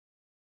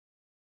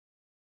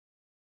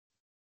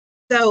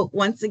So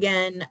once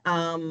again,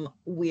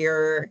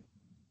 we're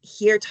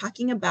here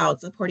talking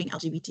about supporting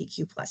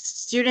LGBTQ plus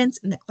students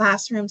in the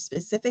classroom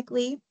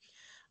specifically.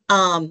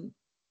 Um,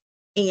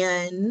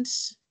 and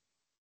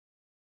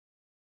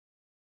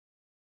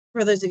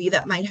for those of you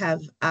that might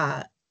have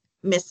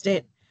missed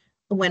it,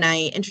 when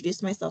I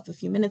introduced myself a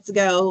few minutes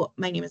ago,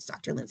 my name is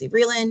Dr. Lindsay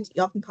Vreeland.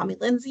 Y'all can call me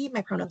Lindsay.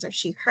 My pronouns are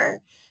she,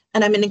 her,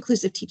 and I'm an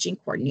inclusive teaching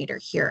coordinator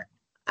here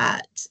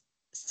at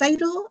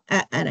CITL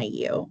at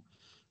NIU.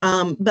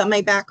 But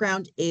my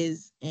background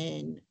is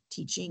in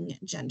teaching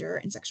gender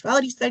and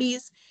sexuality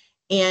studies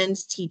and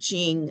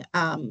teaching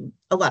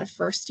a lot of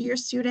first year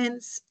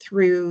students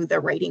through the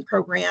writing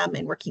program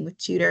and working with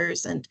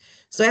tutors. And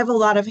so I have a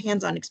lot of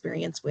hands-on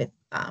experience with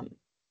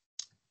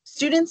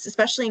students,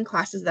 especially in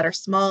classes that are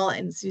small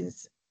and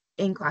students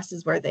in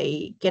classes where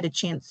they get a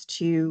chance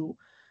to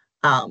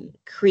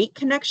create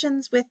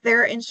connections with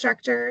their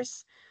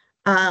instructors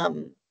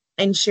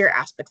and share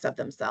aspects of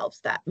themselves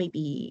that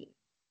maybe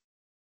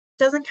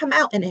doesn't come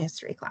out in a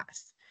history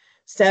class.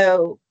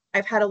 So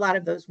I've had a lot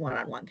of those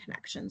one-on-one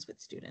connections with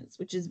students,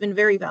 which has been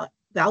very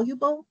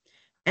valuable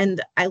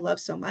and I love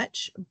so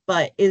much,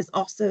 but is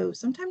also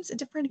sometimes a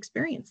different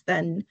experience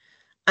than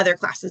other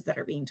classes that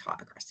are being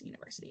taught across the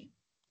university.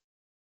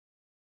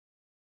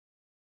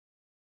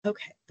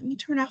 Okay, let me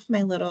turn off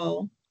my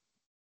little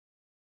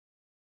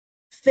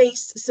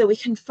face so we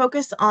can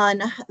focus on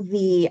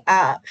the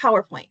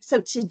PowerPoint.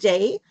 So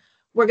today,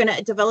 we're going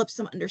to develop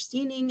some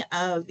understanding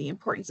of the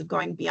importance of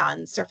going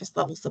beyond surface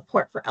level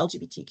support for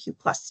LGBTQ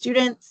plus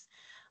students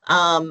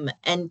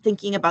and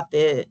thinking about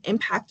the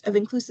impact of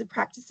inclusive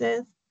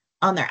practices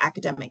on their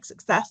academic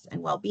success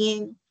and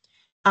well-being.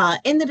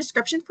 In the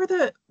description for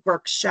the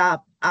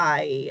workshop,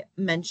 I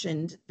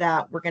mentioned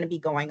that we're going to be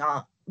going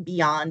on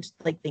beyond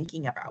like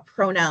thinking about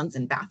pronouns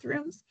and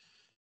bathrooms.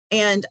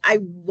 And I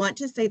want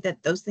to say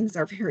that those things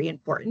are very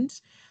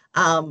important.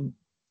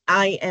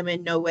 I am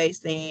in no way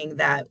saying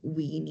that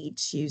we need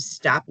to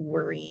stop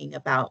worrying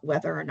about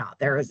whether or not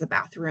there is a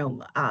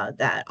bathroom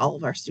that all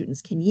of our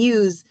students can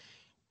use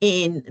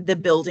in the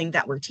building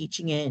that we're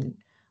teaching in.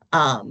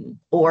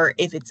 Or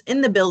if it's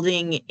in the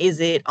building, is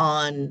it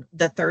on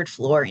the third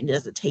floor and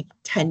does it take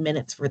 10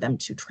 minutes for them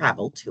to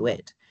travel to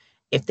it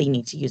if they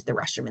need to use the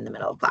restroom in the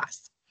middle of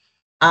class?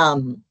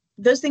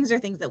 Those things are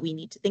things that we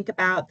need to think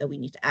about, that we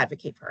need to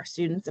advocate for our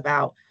students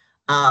about.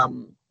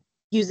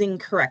 Using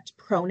correct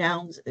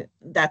pronouns,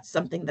 that's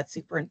something that's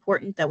super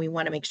important, that we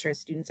want to make sure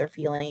students are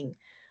feeling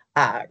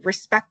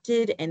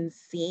respected and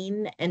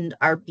seen and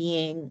are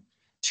being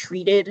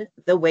treated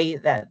the way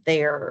that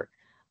they're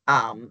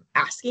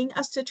asking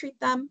us to treat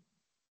them.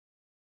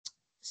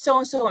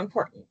 So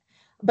important.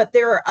 But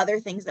there are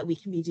other things that we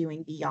can be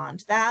doing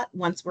beyond that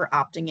once we're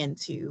opting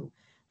into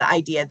the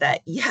idea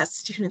that yes,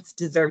 students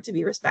deserve to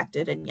be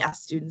respected and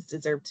yes, students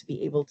deserve to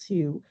be able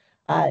to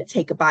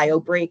take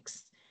bio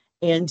breaks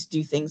and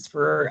do things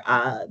for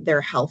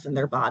their health and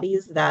their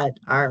bodies that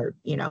are,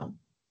 you know,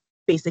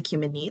 basic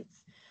human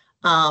needs.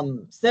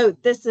 So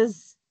this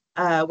is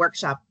a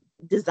workshop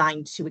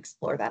designed to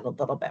explore that a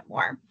little bit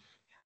more.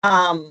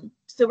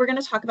 So we're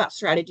going to talk about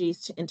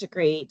strategies to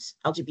integrate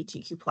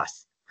LGBTQ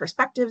plus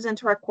perspectives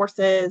into our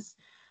courses,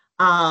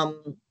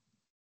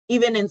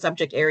 even in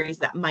subject areas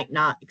that might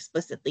not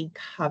explicitly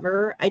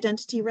cover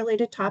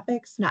identity-related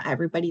topics. Not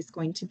everybody's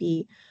going to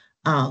be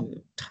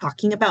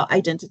talking about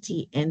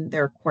identity in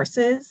their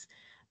courses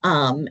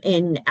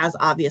in as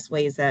obvious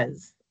ways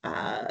as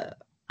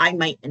I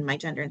might in my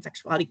gender and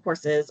sexuality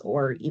courses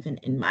or even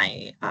in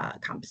my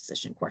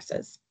composition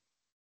courses.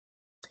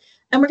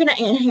 And we're going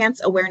to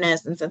enhance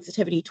awareness and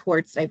sensitivity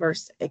towards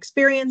diverse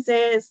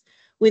experiences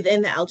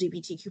within the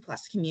LGBTQ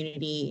plus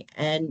community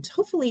and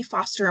hopefully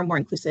foster a more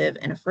inclusive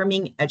and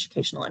affirming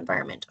educational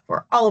environment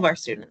for all of our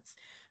students.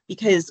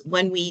 Because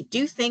when we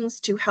do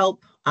things to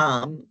help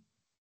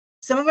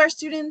some of our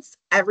students,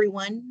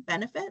 everyone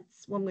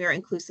benefits when we are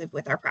inclusive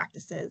with our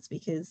practices,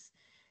 because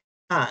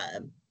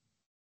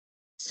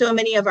so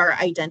many of our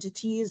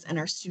identities and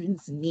our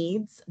students'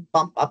 needs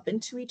bump up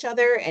into each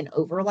other and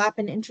overlap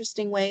in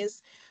interesting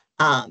ways.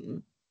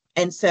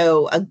 And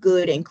so a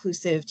good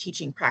inclusive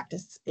teaching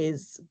practice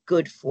is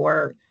good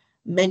for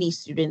many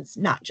students,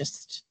 not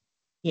just,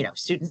 you know,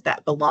 students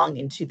that belong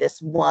into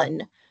this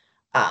one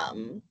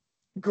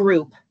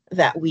group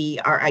that we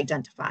are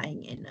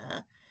identifying in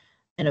a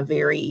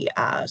very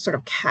sort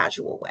of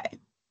casual way.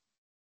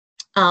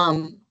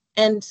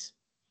 And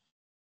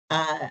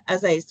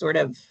as I sort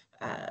of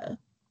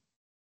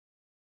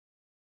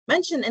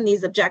mentioned in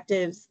these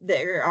objectives,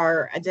 there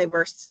are a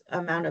diverse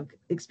amount of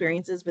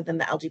experiences within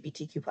the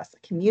LGBTQ plus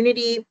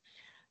community.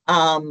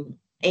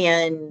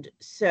 And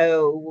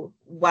so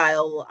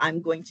while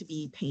I'm going to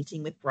be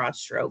painting with broad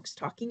strokes,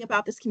 talking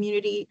about this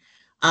community,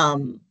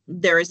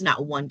 there is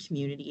not one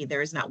community.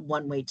 There is not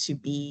one way to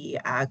be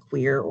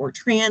queer or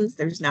trans.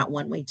 There's not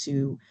one way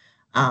to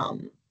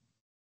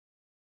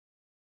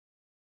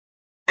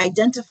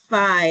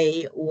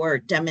identify or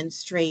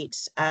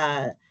demonstrate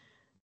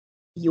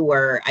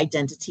your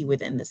identity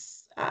within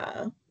this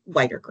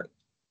wider group.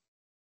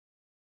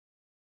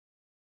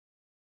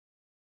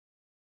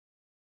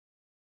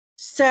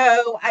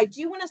 So I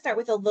do want to start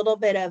with a little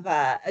bit of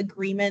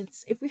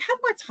agreements. If we had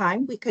more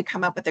time, we could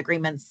come up with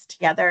agreements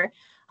together,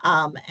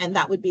 and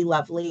that would be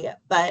lovely.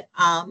 But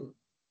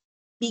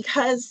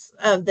because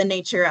of the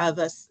nature of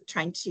us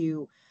trying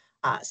to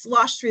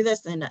slosh through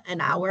this in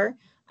an hour,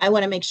 I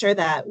want to make sure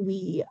that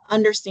we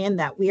understand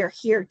that we are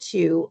here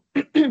to,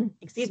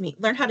 excuse me,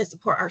 learn how to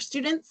support our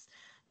students,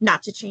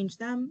 not to change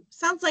them.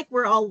 Sounds like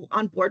we're all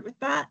on board with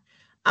that.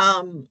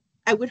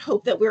 I would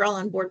hope that we're all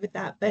on board with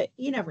that, but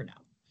you never know.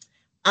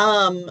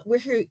 We're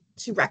here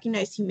to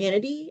recognize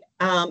humanity,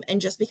 and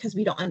just because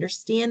we don't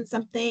understand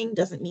something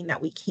doesn't mean that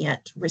we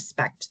can't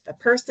respect the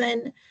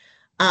person.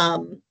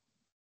 Um,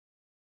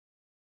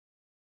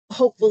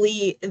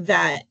 Hopefully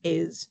that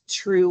is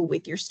true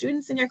with your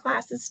students in your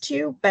classes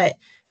too, but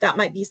that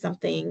might be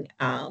something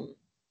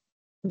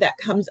that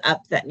comes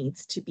up that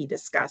needs to be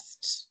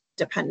discussed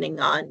depending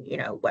on,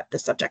 what the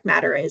subject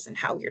matter is and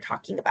how you're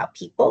talking about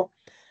people.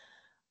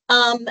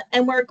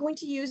 And we're going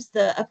to use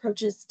the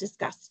approaches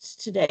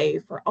discussed today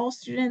for all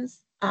students.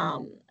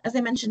 As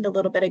I mentioned a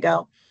little bit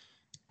ago,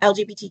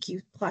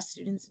 LGBTQ plus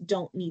students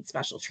don't need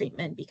special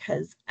treatment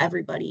because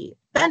everybody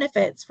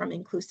benefits from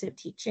inclusive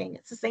teaching.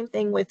 It's the same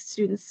thing with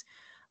students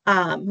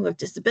who have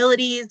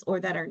disabilities or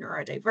that are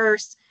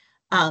neurodiverse.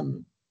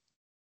 Um,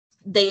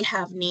 they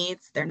have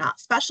needs. They're not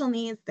special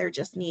needs. They're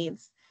just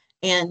needs.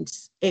 And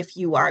if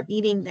you are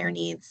meeting their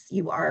needs,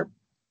 you are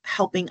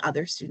helping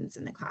other students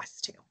in the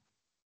class too.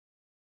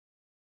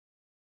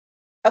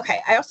 Okay,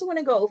 I also want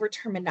to go over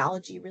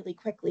terminology really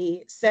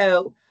quickly.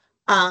 So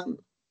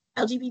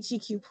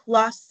LGBTQ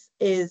plus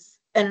is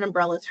an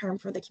umbrella term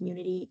for the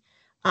community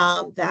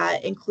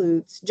that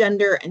includes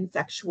gender and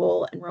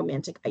sexual and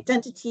romantic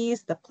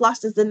identities. The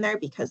plus is in there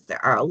because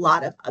there are a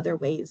lot of other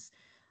ways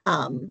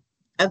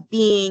of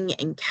being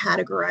and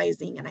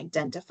categorizing and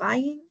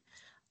identifying,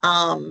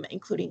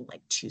 including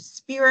like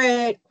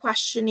two-spirit,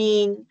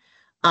 questioning,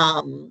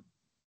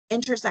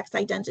 intersex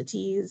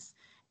identities.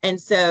 And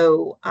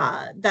so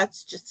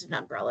that's just an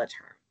umbrella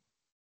term.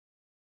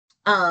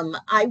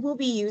 I will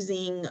be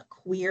using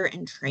queer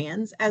and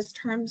trans as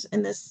terms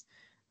in this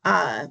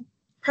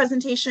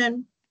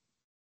presentation.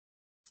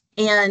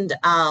 And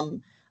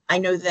I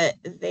know that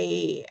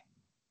they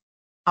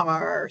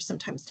are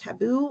sometimes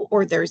taboo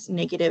or there's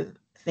negative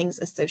things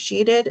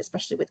associated,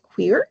 especially with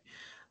queer.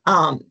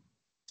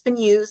 It's been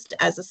used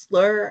as a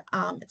slur.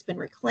 It's been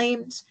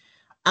reclaimed.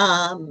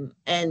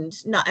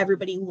 And not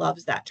everybody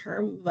loves that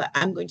term, but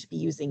I'm going to be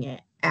using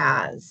it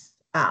as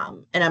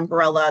an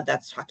umbrella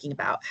that's talking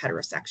about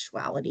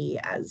heterosexuality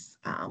as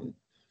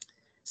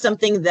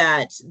something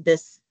that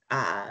this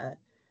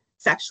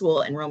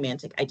sexual and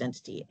romantic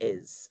identity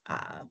is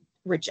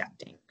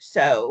rejecting.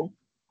 So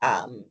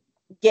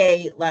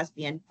gay,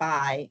 lesbian,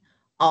 bi,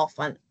 all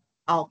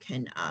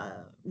can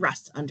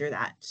rest under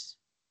that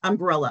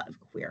umbrella of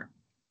queer.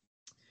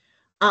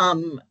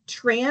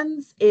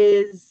 Trans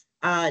is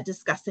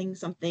discussing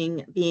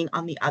something being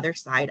on the other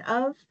side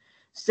of.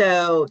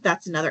 So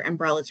that's another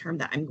umbrella term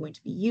that I'm going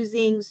to be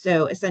using.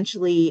 So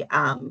essentially,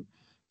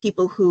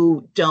 people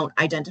who don't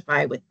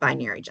identify with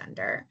binary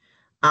gender.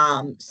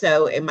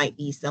 So it might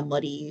be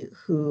somebody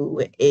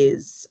who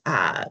is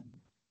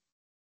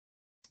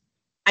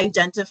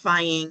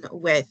identifying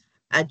with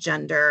a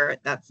gender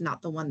that's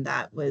not the one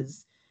that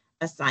was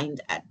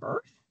assigned at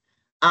birth.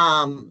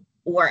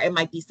 Or it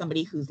might be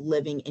somebody who's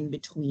living in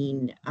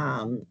between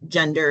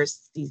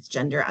genders, sees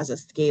gender as a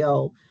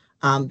scale.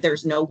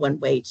 There's no one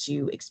way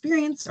to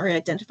experience or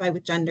identify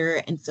with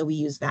gender. And so we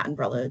use that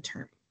umbrella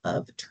term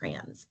of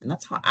trans. And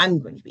that's how I'm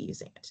going to be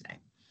using it today.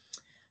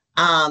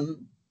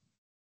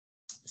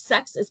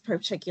 Sex is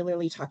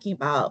particularly talking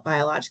about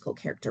biological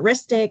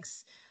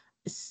characteristics,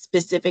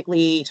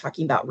 specifically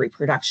talking about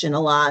reproduction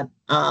a lot.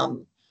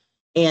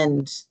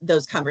 And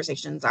those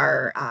conversations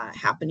are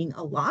happening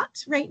a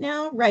lot right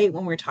now, right?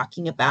 When we're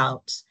talking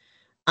about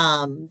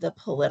the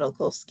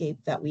political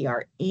scape that we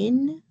are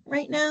in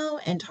right now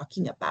and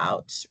talking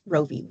about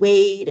Roe v.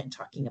 Wade and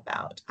talking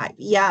about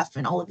IVF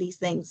and all of these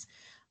things.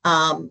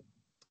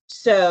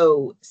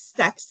 So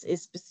sex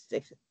is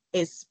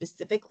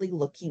specifically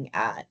looking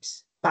at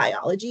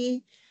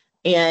biology,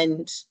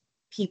 and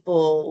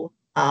people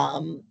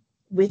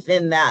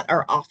within that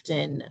are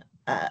often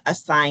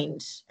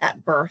assigned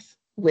at birth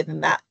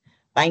within that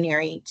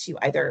binary to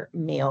either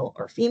male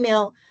or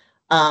female.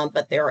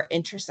 But there are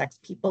intersex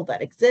people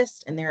that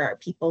exist, and there are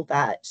people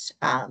that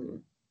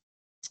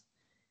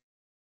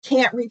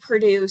can't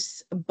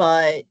reproduce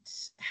but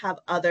have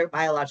other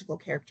biological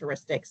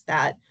characteristics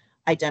that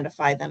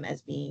identify them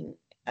as being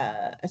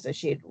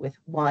associated with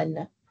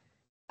one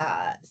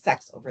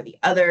sex over the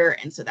other.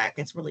 And so that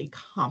gets really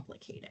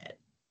complicated.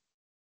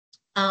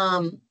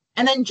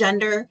 And then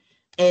gender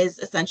is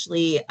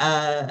essentially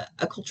a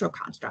cultural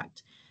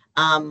construct.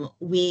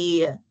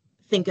 We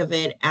think of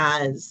it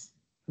as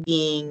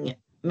being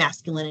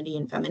masculinity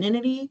and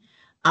femininity,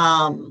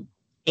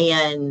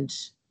 and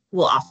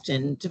we'll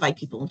often divide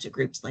people into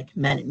groups like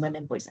men and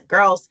women, boys and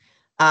girls.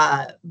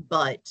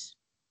 But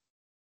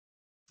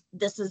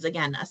this is,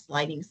 again, a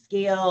sliding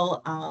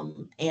scale.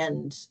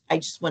 And I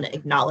just want to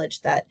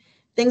acknowledge that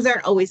things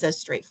aren't always as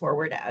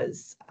straightforward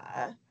as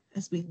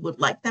we would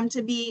like them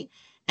to be.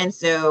 And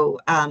so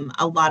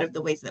a lot of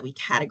the ways that we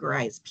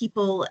categorize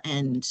people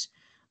and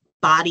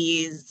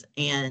bodies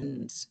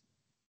and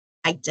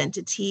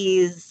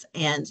identities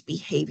and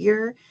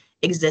behavior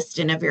exist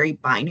in a very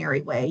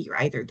binary way.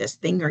 You're either this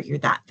thing or you're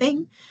that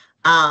thing.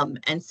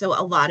 And so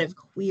a lot of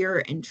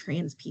queer and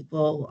trans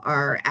people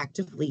are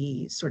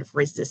actively sort of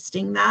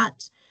resisting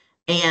that.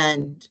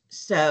 And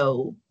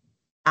so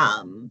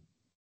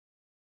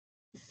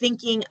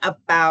thinking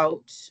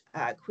about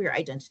queer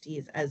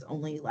identities as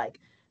only like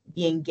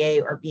being gay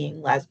or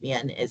being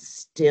lesbian is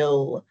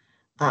still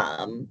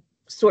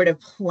sort of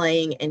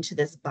playing into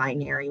this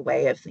binary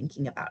way of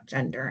thinking about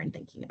gender and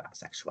thinking about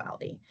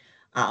sexuality.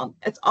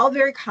 It's all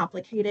very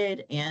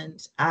complicated,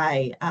 and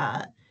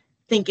I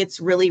think it's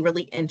really,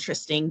 really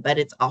interesting, but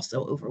it's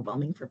also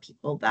overwhelming for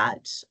people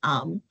that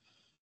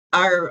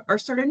are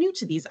sort of new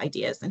to these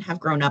ideas and have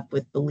grown up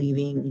with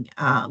believing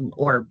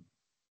or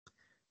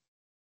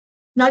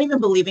not even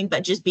believing,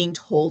 but just being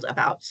told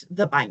about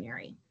the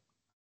binary.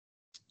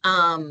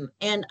 And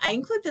I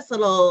include this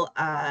little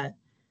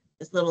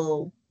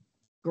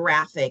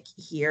graphic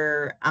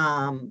here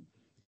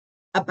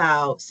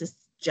about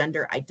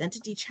cisgender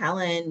identity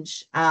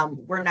challenge.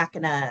 We're not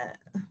gonna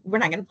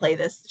play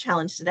this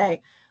challenge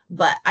today,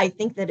 but I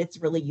think that it's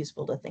really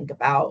useful to think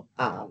about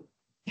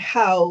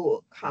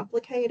how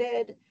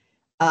complicated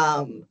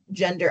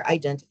gender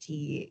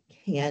identity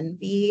can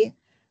be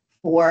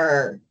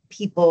for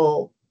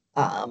people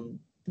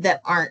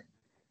that aren't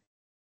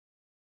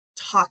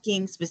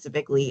talking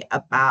specifically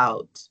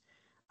about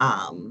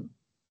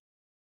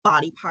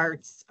body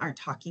parts, aren't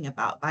talking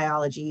about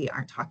biology,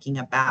 aren't talking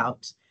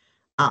about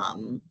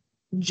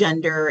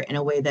gender in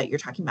a way that you're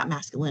talking about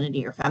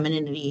masculinity or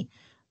femininity,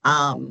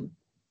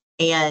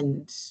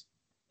 and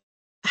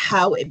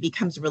how it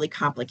becomes really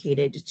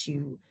complicated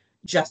to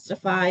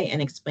justify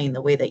and explain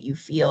the way that you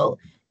feel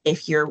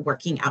if you're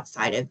working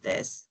outside of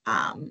this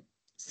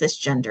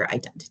cisgender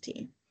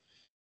identity.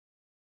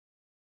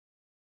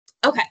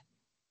 Okay,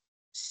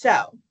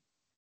 so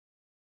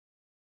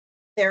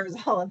there's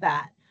all of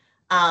that.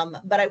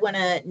 But I want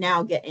to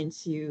now get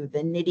into the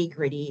nitty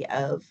gritty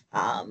of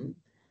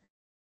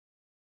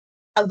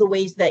the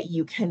ways that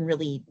you can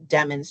really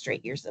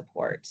demonstrate your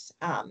support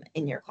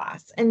in your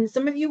class. And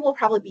some of you will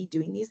probably be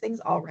doing these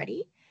things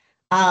already,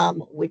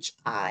 which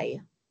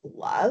I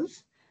love.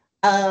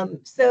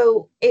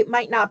 So it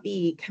might not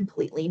be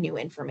completely new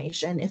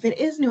information. If it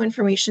is new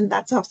information,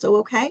 that's also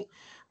okay.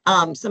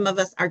 Some of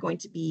us are going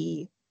to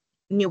be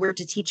newer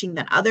to teaching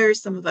than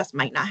others. Some of us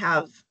might not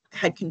have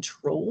had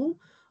control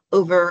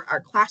over our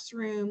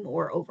classroom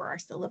or over our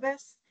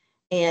syllabus.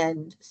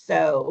 And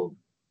so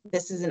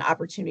this is an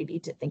opportunity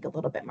to think a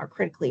little bit more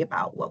critically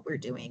about what we're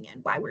doing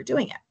and why we're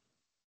doing it.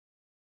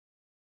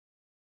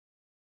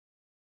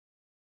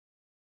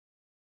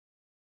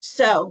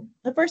 So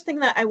the first thing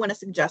that I want to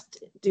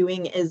suggest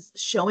doing is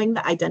showing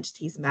that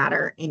identities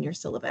matter in your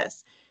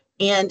syllabus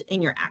and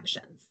in your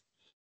actions.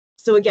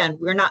 So again,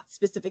 we're not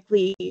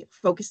specifically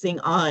focusing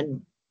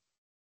on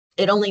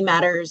it only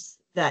matters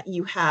that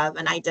you have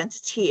an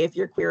identity if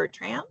you're queer or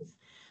trans.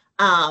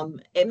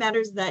 It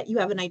matters that you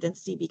have an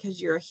identity because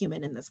you're a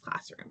human in this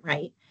classroom,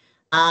 right?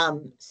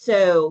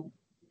 So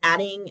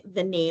adding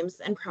the names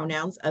and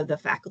pronouns of the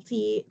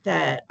faculty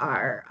that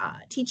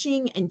are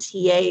teaching and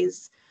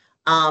TAs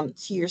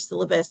to your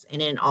syllabus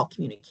and in all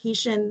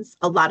communications.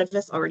 A lot of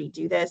us already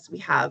do this. We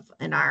have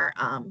in our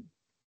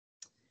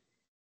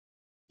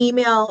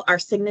email, our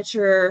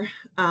signature,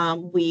 a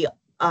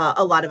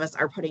lot of us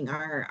are putting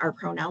our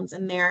pronouns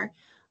in there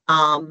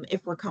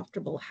if we're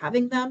comfortable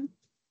having them.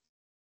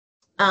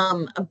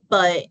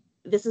 But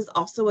this is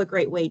also a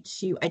great way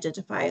to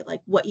identify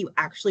like what you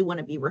actually want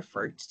to be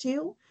referred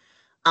to,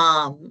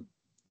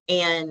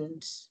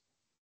 and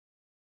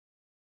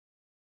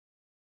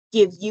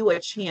give you a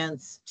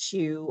chance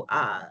to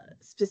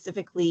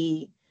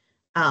specifically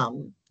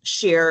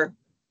share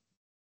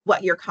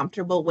what you're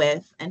comfortable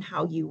with and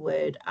how you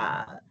would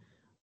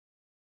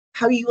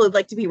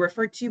like to be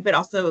referred to, but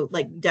also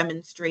like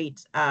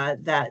demonstrate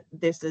that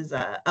this is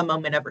a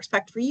moment of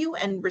respect for you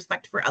and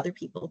respect for other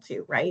people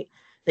too, right?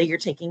 That you're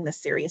taking this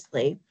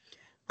seriously,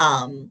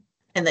 and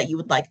that you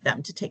would like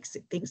them to take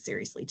things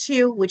seriously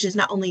too, which is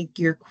not only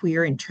your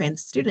queer and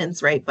trans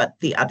students, right, but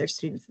the other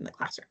students in the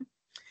classroom.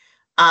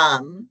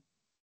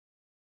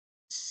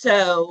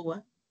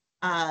 So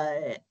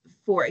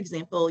for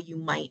example, you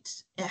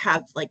might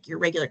have like your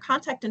regular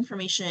contact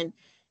information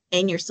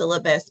in your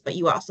syllabus, but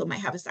you also might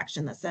have a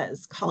section that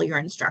says, call your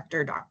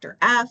instructor, Dr.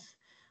 F.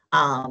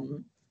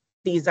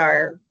 These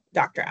are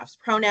Dr. F's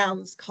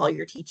pronouns, call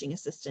your teaching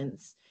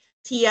assistants,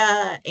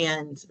 Tia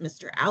and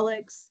Mr.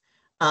 Alex.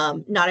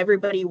 Not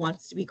everybody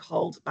wants to be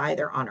called by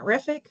their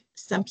honorific.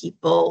 Some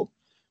people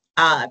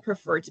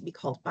prefer to be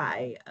called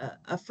by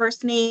a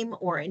first name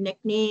or a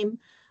nickname,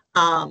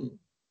 and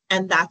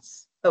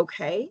that's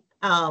okay.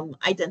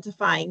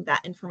 Identifying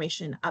that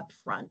information up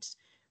front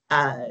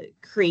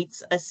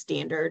creates a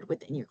standard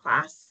within your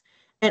class,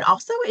 and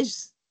also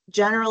is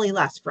generally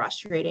less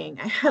frustrating.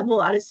 I have a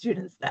lot of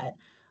students that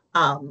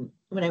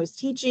when I was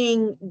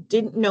teaching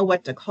didn't know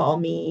what to call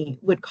me,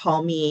 would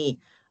call me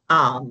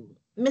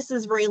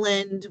Mrs.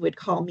 Rayland, would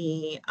call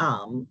me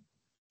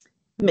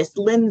Miss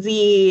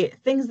Lindsay,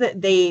 things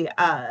that they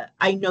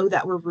I know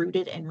that were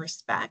rooted in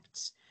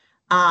respect,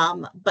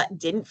 but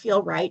didn't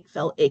feel right,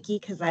 felt icky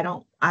because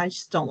I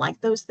just don't like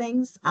those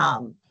things.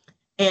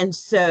 And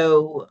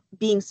so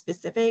being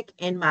specific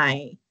in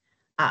my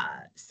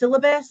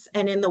syllabus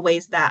and in the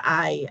ways that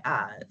I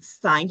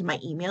signed my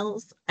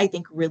emails, I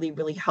think really,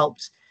 really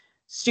helped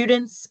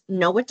students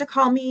know what to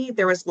call me.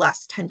 There was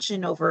less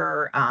tension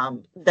over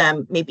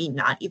them maybe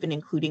not even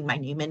including my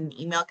name in an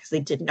email because they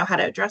didn't know how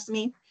to address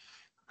me.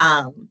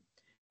 Um,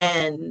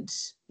 and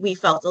we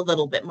felt a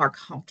little bit more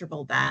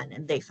comfortable then,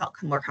 and they felt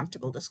more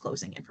comfortable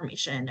disclosing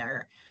information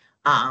or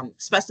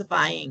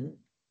specifying,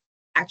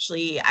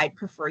 actually, I'd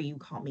prefer you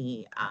call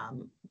me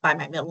by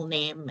my middle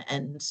name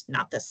and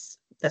not this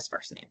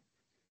first name.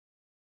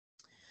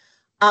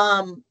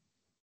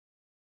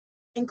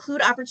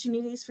 Include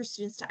opportunities for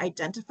students to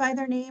identify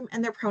their name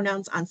and their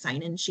pronouns on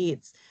sign-in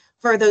sheets.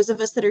 For those of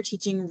us that are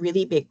teaching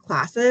really big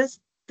classes,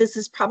 this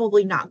is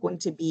probably not going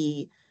to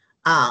be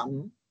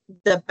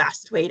the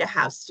best way to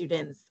have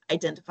students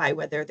identify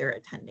whether they're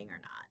attending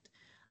or not.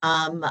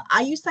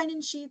 I use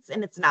sign-in sheets,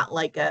 and it's not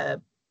like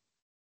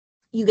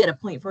you get a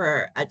point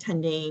for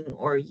attending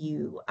or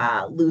you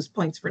lose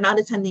points for not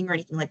attending or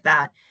anything like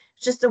that.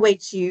 It's just a way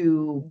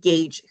to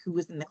gauge who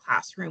was in the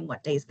classroom,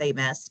 what days they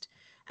missed.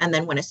 And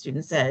then when a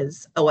student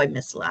says, oh, I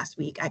missed last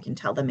week, I can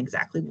tell them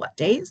exactly what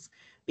days,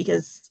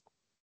 because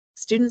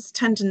students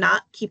tend to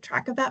not keep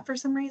track of that for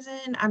some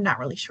reason. I'm not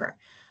really sure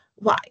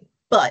why,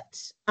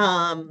 but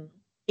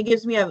it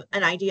gives me an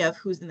idea of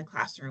who's in the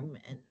classroom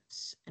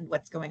and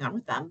what's going on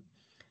with them.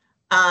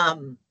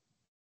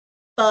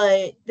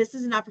 But this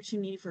is an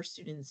opportunity for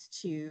students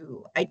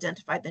to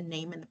identify the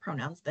name and the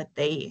pronouns that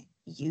they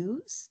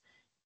use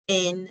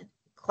in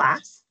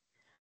class.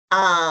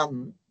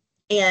 And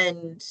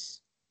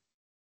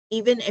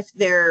even if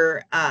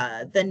they're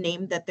the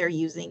name that they're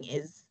using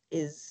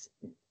is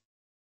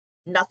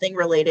nothing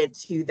related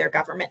to their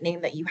government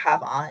name that you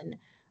have on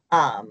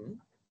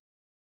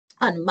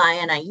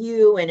my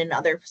NIU and in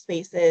other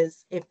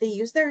spaces, if they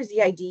use their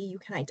ZID, you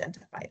can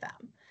identify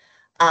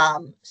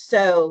them.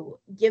 So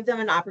give them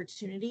an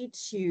opportunity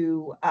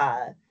to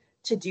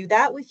do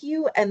that with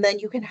you, and then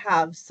you can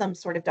have some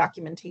sort of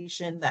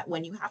documentation that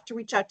when you have to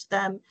reach out to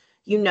them,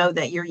 you know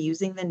that you're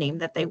using the name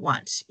that they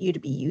want you to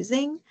be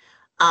using.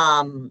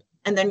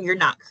 And then you're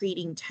not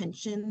creating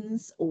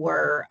tensions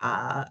or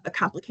a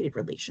complicated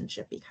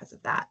relationship because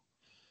of that.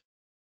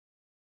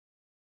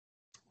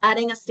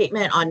 Adding a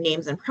statement on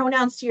names and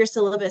pronouns to your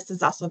syllabus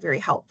is also very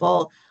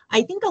helpful.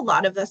 I think a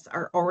lot of us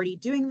are already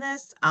doing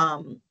this.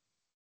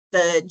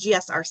 The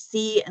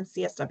GSRC and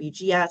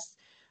CSWGS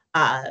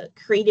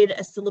created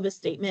a syllabus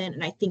statement,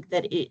 and I think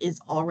that it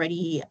is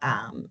already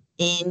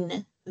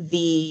in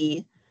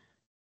the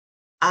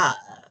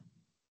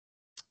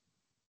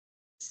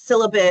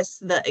syllabus,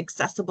 the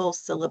accessible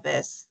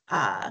syllabus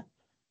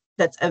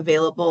that's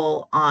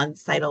available on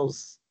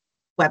CITL's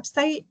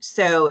website.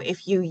 So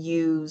if you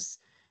use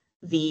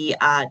the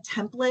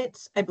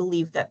template, I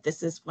believe that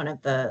this is one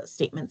of the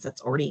statements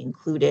that's already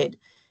included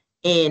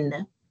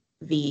in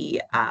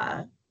the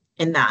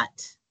in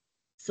that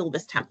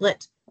syllabus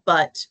template,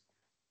 but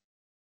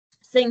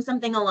saying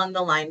something along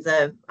the lines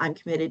of, I'm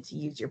committed to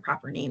use your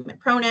proper name and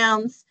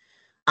pronouns.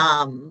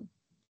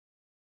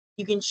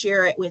 You can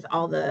share it with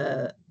all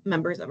the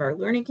members of our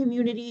learning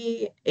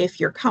community if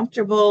you're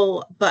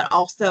comfortable, but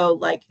also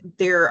like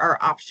there are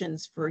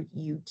options for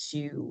you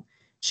to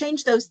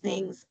change those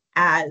things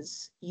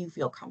as you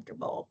feel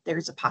comfortable.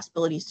 There's a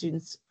possibility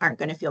students aren't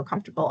going to feel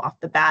comfortable off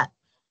the bat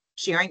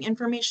sharing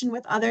information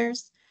with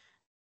others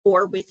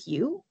or with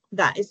you.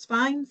 That is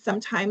fine.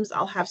 Sometimes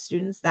I'll have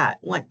students that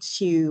want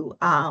to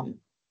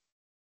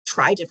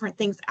try different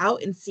things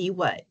out and see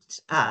what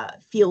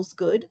feels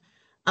good.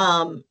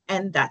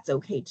 And that's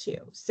okay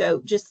too.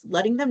 So just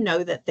letting them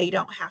know that they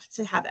don't have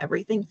to have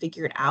everything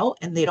figured out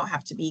and they don't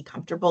have to be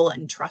comfortable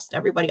and trust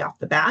everybody off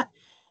the bat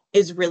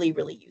is really,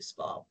 really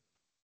useful.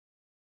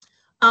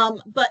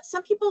 But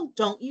some people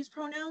don't use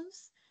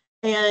pronouns,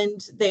 and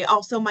they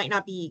also might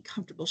not be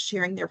comfortable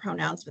sharing their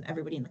pronouns with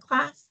everybody in the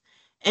class.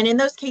 And in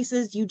those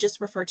cases, you just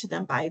refer to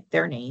them by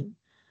their name.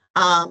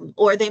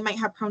 Or they might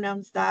have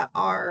pronouns that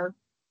are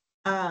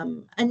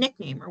a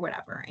nickname or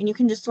whatever, and you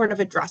can just sort of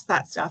address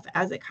that stuff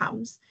as it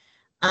comes.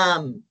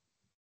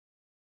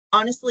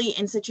 Honestly,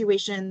 in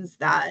situations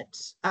that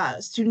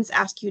students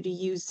ask you to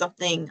use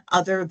something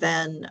other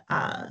than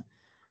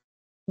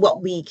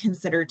what we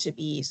consider to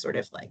be sort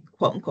of like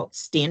quote unquote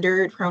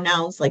standard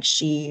pronouns, like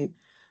she,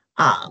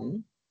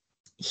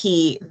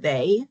 he,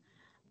 they,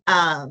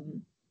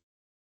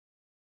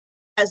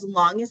 as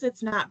long as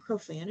it's not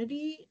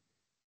profanity,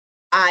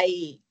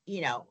 I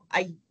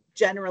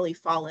generally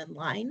fall in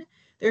line.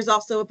 There's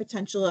also a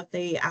potential if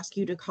they ask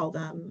you to call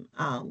them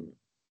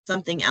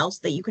something else,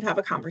 that you could have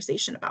a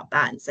conversation about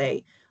that and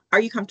say, are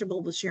you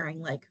comfortable with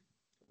sharing like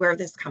where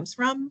this comes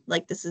from?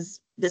 Like this is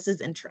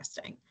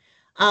interesting.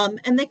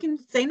 And they can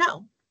say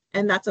no,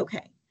 and that's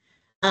okay.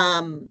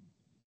 Um,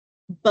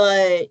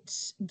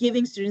 but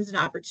giving students an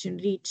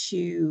opportunity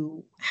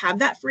to have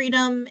that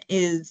freedom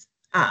is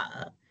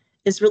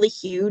really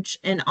huge,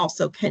 and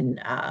also can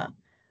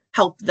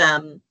help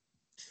them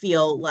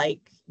feel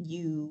like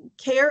you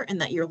care and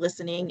that you're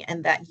listening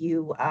and that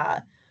you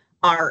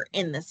are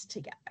in this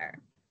together.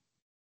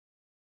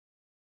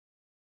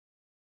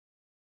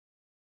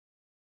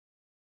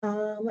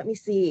 Let me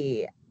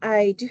see.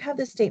 I do have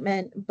this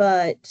statement,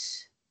 but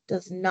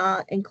does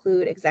not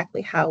include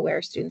exactly how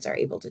where students are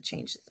able to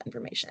change this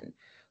information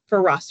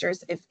for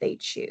rosters if they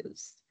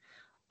choose.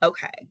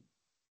 Okay.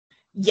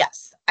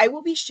 Yes, I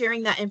will be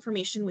sharing that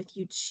information with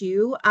you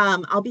too.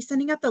 I'll be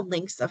sending out the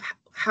links of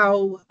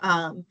how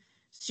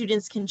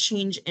students can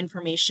change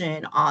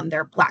information on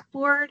their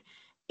Blackboard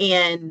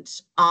and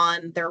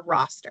on their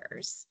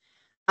rosters.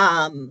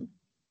 Um,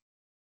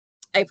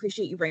 I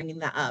appreciate you bringing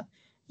that up.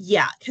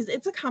 Yeah, because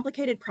it's a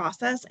complicated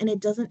process and it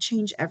doesn't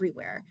change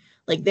everywhere.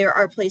 Like there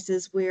are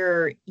places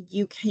where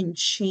you can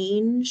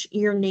change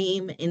your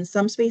name in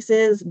some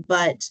spaces,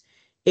 but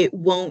it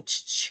won't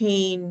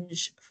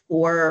change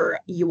for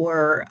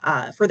your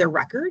for their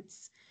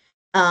records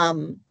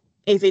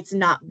if it's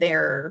not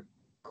their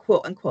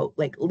quote unquote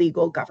like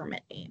legal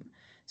government name.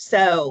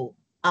 So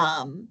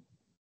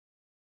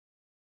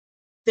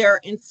there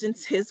are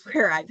instances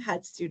where I've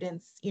had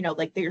students,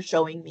 like they're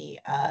showing me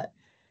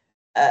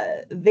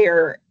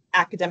their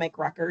academic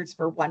records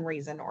for one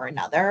reason or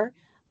another.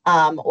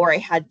 Or I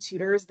had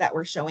tutors that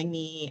were showing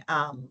me,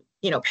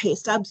 pay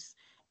stubs.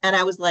 And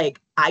I was like,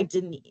 I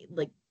didn't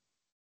like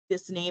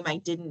this name, I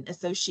didn't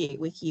associate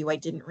with you. I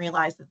didn't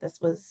realize that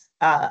this was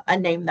a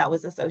name that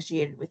was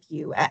associated with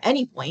you at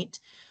any point,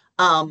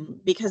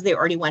 because they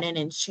already went in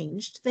and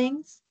changed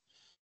things.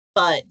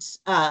 But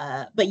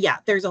yeah,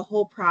 there's a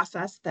whole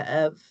process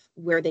of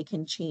where they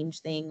can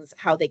change things,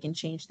 how they can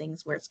change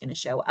things, where it's going to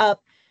show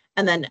up.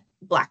 And then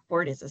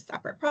Blackboard is a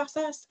separate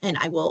process, and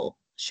I will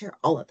share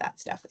all of that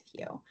stuff with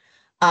you.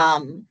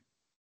 Um,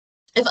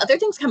 if other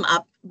things come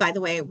up, by the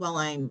way, while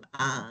I'm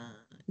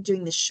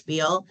doing the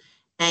spiel,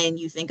 and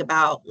you think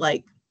about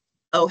like,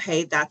 oh,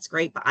 hey, that's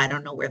great, but I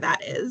don't know where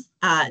that is,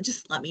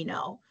 just let me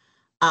know.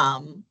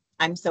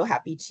 I'm so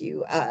happy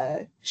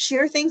to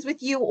share things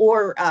with you,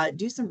 or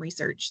do some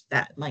research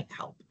that might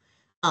help.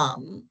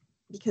 Um,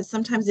 because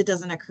sometimes it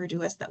doesn't occur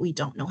to us that we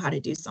don't know how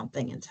to do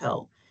something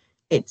until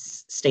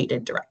it's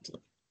stated directly.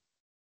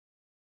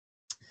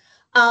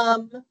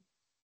 Um,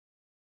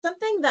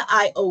 Something that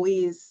I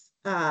always,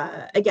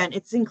 again,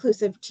 it's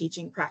inclusive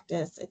teaching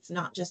practice. It's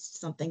not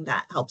just something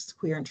that helps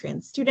queer and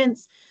trans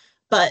students,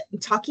 but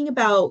talking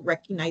about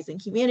recognizing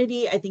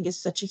humanity, I think, is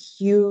such a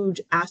huge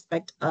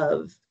aspect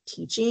of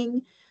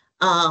teaching.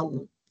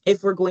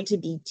 If we're going to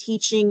be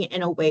teaching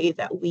in a way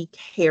that we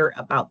care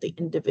about the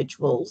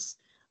individuals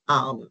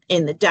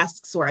in the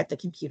desks or at the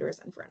computers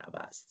in front of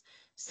us.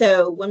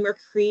 So when we're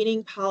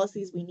creating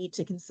policies, we need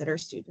to consider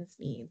students'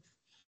 needs.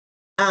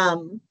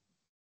 Um,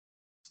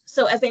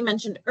 so as I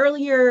mentioned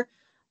earlier,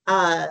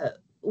 uh,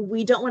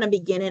 we don't want to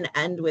begin and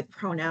end with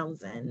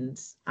pronouns and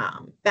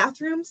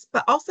bathrooms,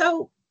 but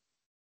also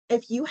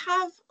if you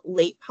have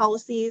late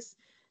policies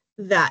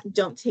that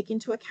don't take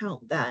into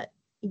account that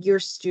your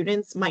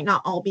students might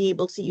not all be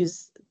able to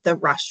use the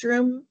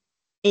restroom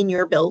in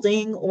your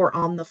building or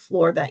on the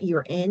floor that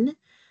you're in,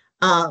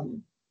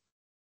 um,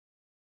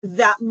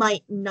 that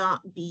might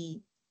not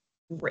be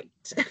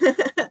great.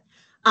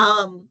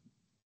 um,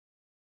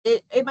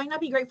 it might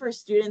not be great for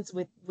students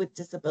with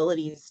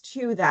disabilities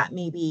too, that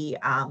maybe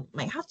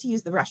might have to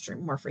use the restroom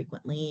more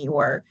frequently,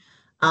 or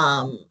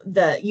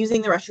the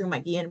using the restroom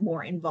might be a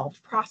more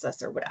involved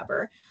process or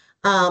whatever.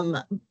 Um,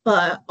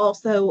 but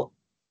also,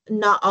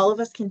 not all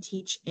of us can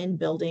teach in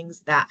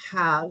buildings that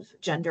have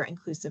gender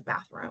inclusive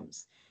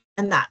bathrooms,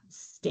 and that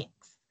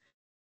stinks.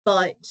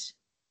 But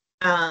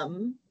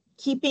um,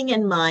 keeping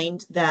in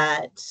mind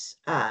that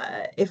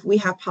if we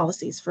have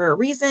policies for a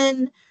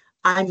reason,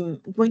 I'm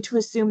going to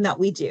assume that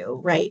we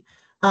do, right?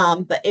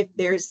 But if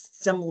there's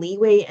some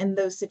leeway in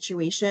those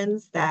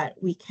situations,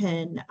 that we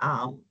can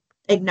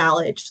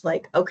acknowledge,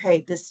 like,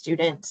 okay, this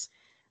student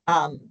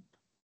um,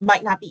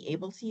 might not be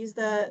able to use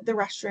the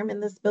restroom in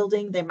this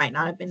building. They might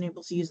not have been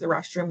able to use the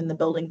restroom in the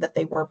building that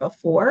they were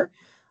before.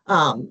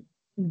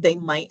 They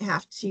might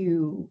have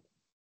to,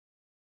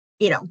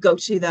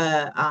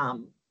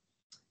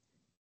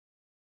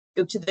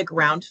 go to the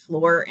ground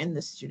floor in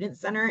the student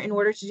center in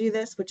order to do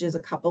this, which is a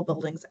couple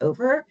buildings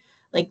over.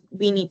 Like,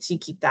 we need to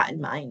keep that in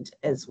mind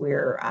as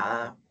we're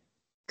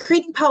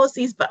creating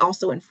policies, but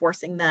also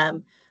enforcing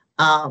them,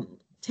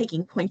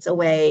 taking points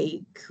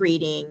away,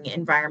 creating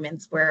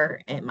environments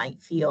where it might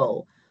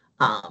feel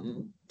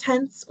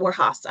tense or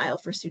hostile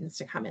for students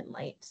to come in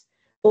late,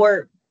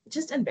 or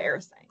just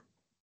embarrassing.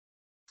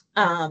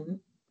 Um,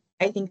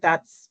 I think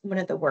that's one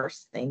of the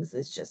worst things,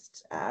 is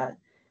just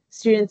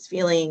students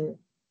feeling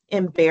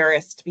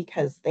embarrassed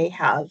because they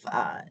have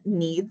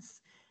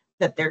needs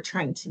that they're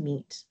trying to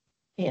meet,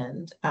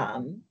 and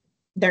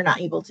they're not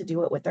able to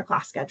do it with their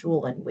class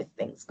schedule and with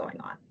things going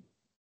on.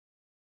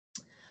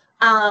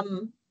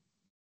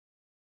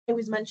 It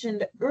was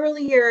mentioned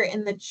earlier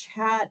in the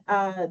chat,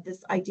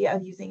 this idea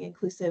of using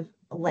inclusive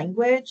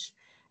language,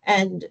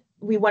 and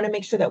we want to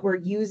make sure that we're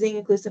using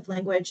inclusive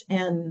language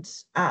and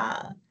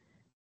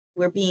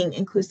we're being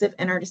inclusive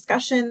in our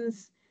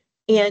discussions.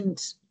 And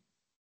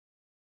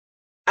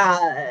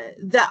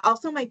that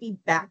also might be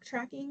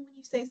backtracking when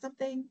you say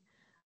something.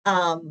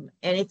 And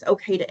it's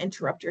okay to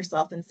interrupt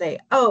yourself and say,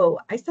 oh,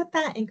 I said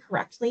that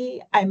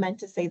incorrectly. I meant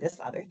to say this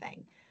other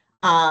thing.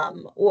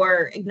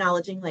 Or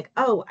acknowledging like,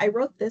 oh, I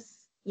wrote this,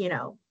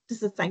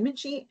 this assignment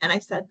sheet and I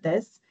said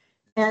this,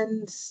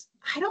 and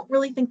I don't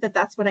really think that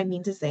that's what I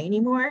mean to say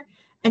anymore.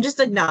 And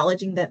just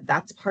acknowledging that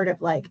that's part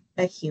of like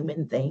a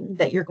human thing,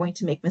 that you're going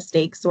to make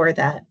mistakes, or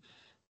that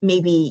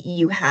maybe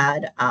you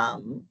had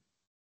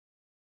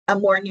a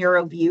more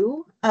narrow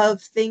view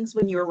of things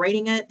when you were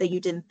writing it, that you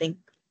didn't think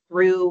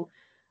through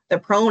the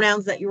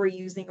pronouns that you were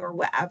using or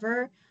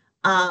whatever.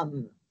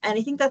 And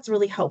I think that's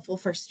really helpful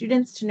for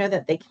students to know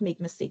that they can make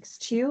mistakes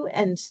too,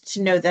 and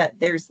to know that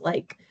there's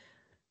like,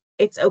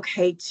 it's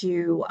okay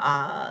to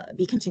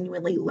be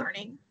continually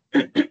learning.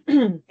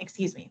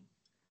 Excuse me.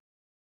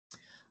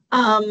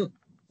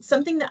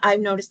 Something that I've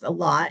noticed a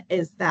lot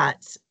is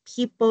that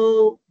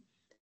people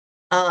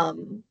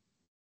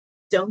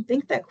don't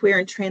think that queer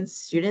and trans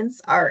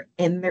students are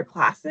in their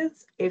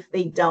classes if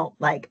they don't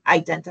like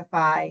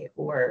identify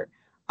or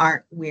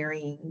aren't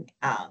wearing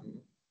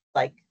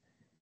like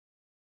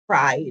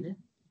pride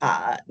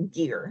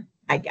gear,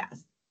 I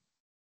guess,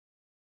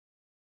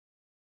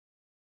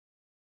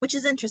 which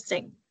is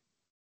interesting.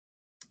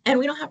 And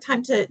we don't have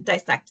time to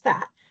dissect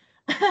that.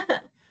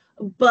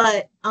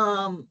 But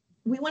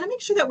we want to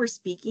make sure that we're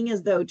speaking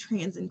as though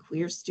trans and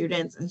queer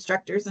students,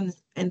 instructors,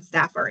 and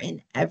staff are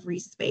in every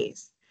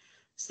space.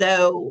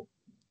 So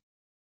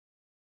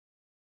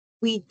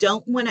we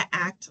don't want to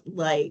act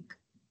like,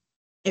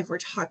 if we're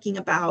talking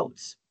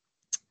about,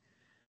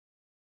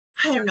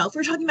 I don't know, if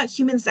we're talking about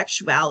human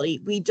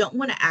sexuality, we don't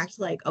want to act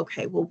like,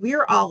 okay, well,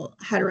 we're all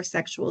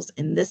heterosexuals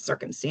in this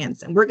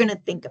circumstance, and we're going to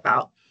think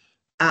about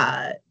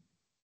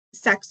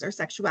sex or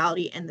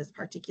sexuality in this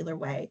particular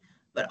way,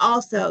 but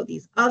also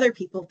these other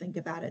people think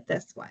about it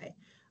this way.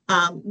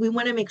 We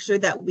want to make sure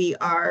that we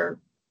are,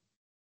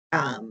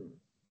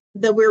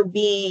 that we're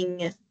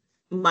being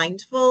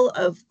mindful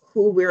of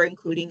who we're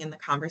including in the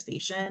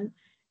conversation.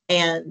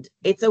 And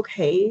it's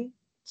okay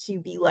to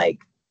be like,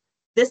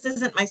 this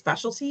isn't my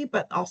specialty,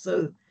 but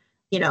also,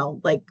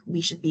 like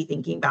we should be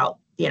thinking about,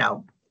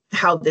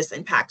 how this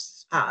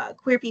impacts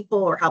queer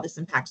people, or how this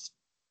impacts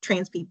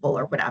trans people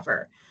or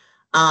whatever.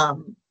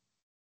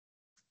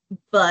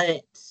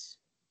 But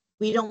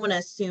we don't want to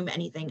assume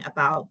anything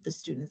about the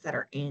students that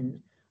are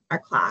in our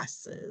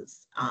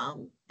classes.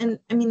 And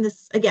I mean,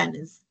 this again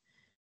is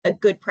a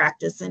good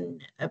practice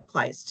and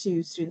applies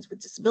to students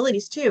with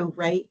disabilities too,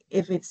 right?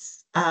 If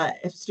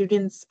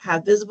students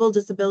have visible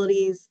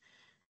disabilities,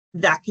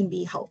 that can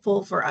be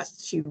helpful for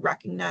us to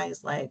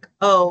recognize like,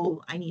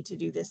 oh, I need to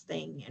do this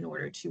thing in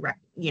order to,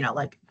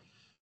 like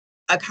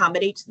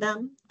accommodate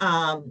them,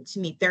 to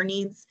meet their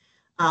needs,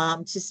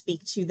 to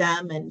speak to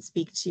them and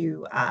speak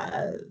to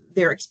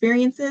their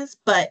experiences.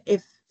 But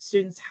if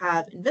students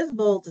have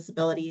invisible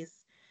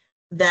disabilities,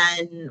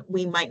 then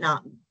we might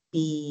not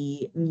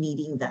be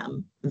meeting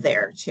them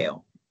there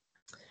too.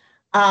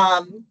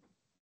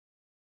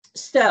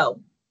 So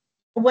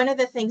one of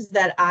the things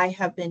that I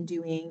have been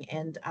doing,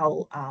 and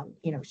I'll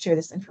share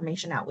this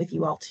information out with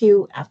you all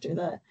too after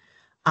the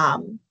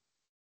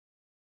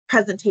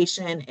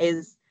presentation,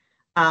 is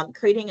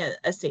creating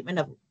a statement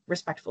of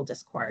respectful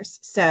discourse.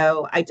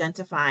 So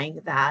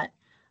identifying that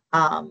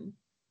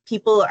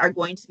people are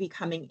going to be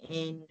coming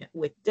in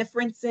with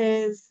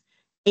differences,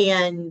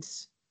 and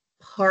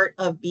part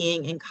of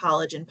being in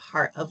college and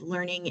part of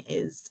learning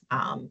is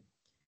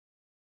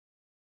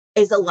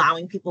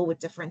allowing people with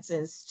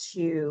differences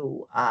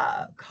to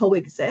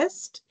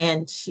coexist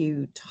and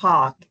to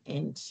talk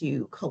and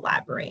to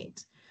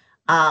collaborate.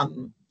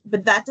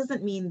 But that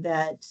doesn't mean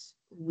that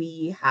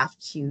we have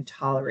to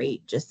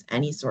tolerate just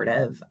any sort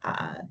of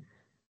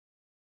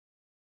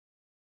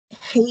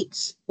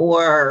hate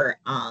or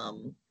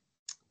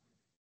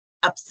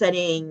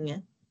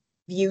upsetting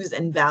views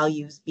and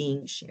values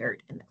being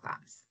shared in the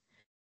class.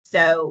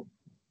 So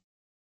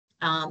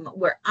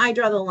where I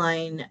draw the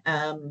line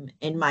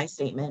in my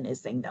statement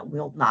is saying that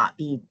we'll not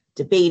be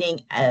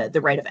debating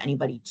the right of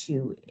anybody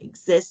to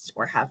exist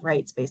or have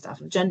rights based off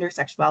of gender,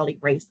 sexuality,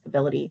 race,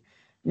 ability,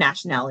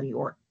 nationality,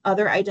 or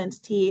other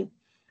identity.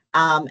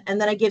 And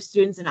then I give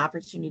students an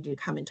opportunity to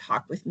come and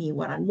talk with me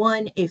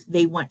one-on-one if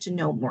they want to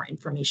know more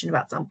information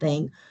about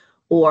something,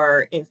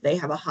 or if they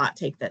have a hot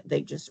take that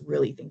they just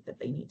really think that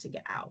they need to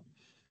get out.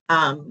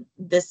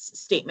 This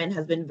statement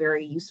has been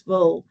very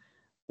useful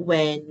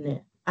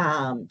when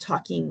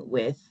talking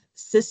with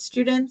cis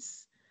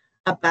students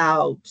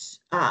about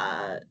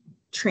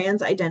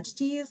trans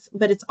identities,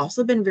 but it's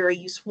also been very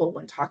useful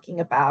when talking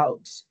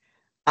about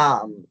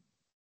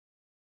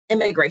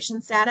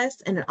immigration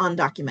status and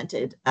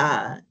undocumented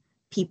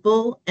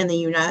people in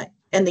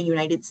the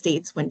United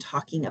States when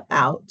talking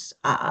about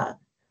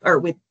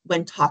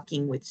when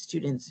talking with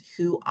students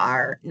who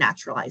are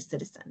naturalized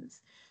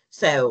citizens.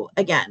 So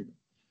again,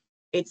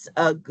 it's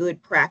a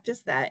good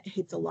practice that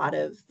hits a lot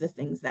of the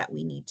things that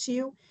we need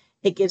to.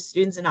 It gives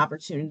students an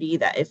opportunity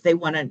that if they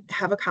want to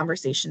have a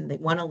conversation, they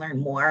want to learn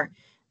more,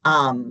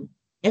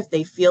 if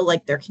they feel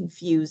like they're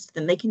confused,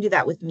 then they can do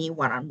that with me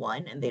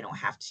one-on-one, and they don't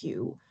have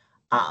to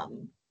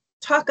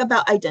talk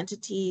about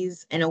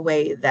identities in a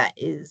way that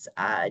is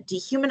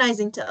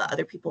dehumanizing to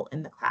other people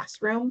in the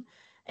classroom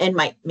and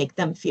might make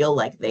them feel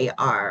like they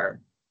are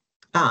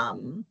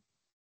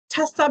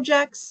test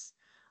subjects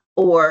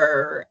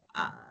or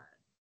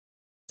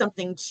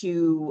something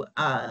to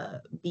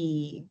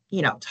be,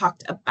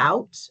 talked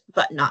about,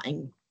 but not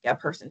a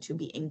person to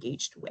be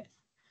engaged with.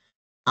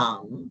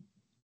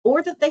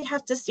 Or that they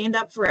have to stand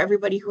up for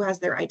everybody who has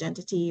their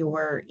identity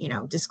or,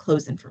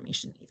 disclose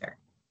information either.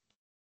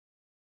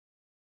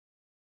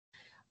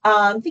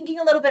 Thinking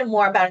a little bit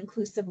more about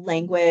inclusive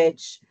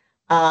language,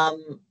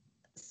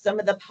 some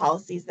of the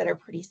policies that are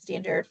pretty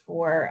standard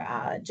for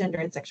gender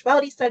and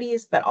sexuality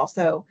studies, but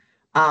also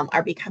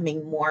are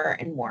becoming more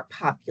and more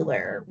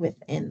popular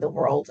within the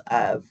world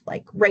of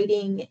like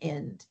writing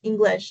and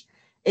English,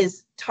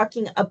 is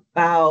talking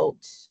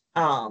about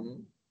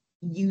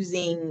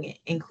using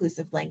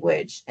inclusive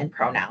language and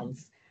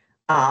pronouns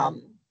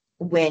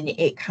when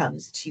it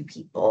comes to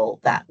people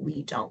that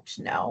we don't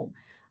know.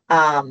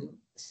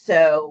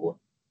 So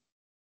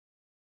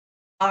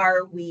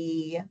are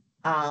we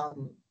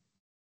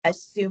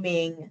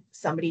assuming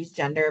somebody's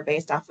gender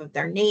based off of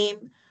their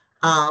name?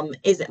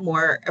 Is it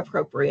more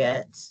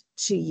appropriate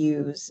to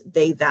use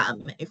they,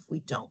 them if we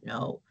don't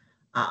know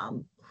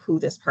who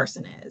this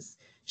person is?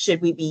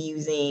 Should we be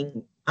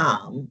using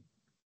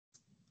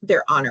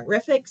their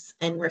honorifics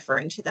and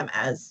referring to them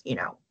as,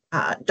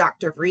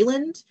 Dr.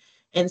 Vreeland,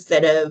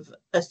 instead of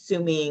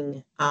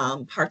assuming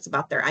parts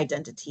about their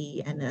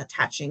identity and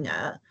attaching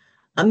a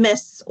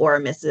miss or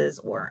a Mrs.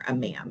 or a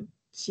ma'am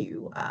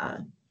to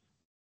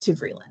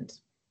Vreeland?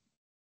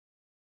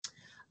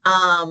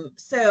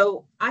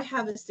 So I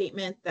have a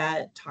statement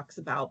that talks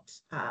about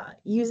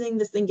using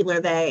the singular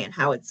they and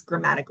how it's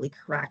grammatically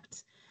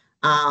correct.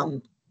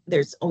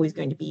 There's always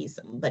going to be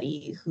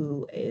somebody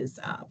who is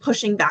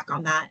pushing back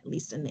on that, at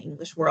least in the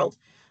English world.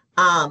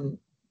 And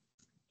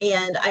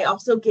I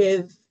also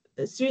give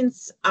the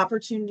students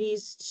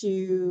opportunities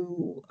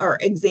or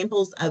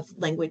examples of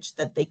language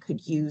that they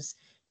could use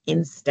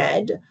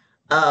instead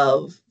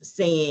of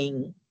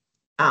saying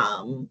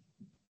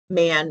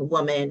man,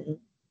 woman,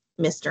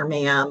 Mr.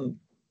 Ma'am,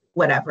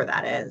 whatever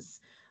that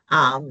is.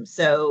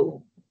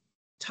 So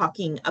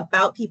talking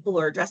about people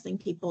or addressing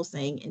people,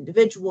 saying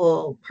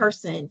individual,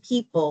 person,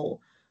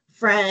 people,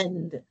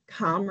 friend,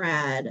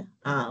 comrade,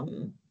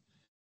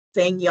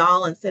 saying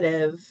y'all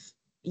instead of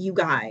you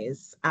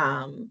guys,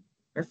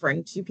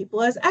 referring to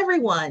people as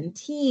everyone,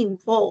 team,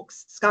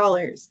 folks,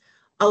 scholars.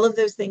 All of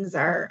those things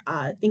are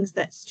things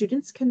that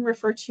students can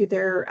refer to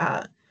their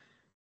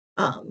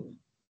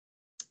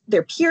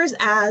peers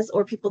as,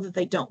 or people that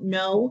they don't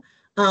know,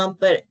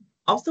 but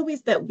also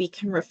ways that we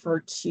can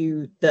refer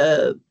to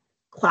the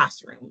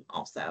classroom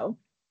also.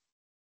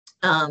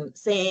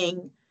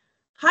 Saying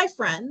hi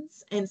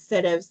friends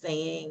instead of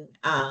saying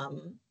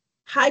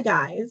hi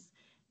guys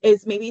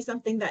is maybe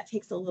something that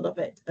takes a little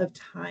bit of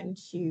time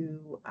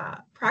to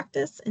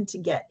practice and to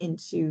get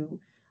into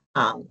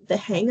the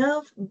hang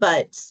of,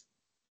 but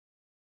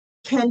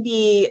can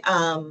be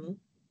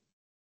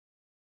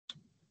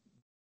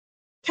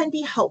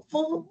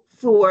helpful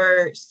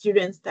for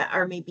students that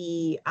are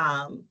maybe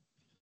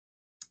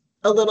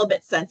a little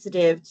bit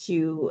sensitive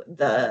to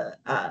the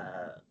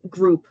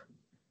group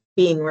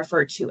being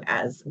referred to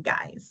as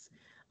guys.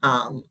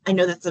 I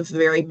know that's a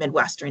very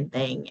Midwestern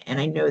thing, and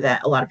I know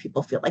that a lot of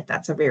people feel like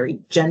that's a very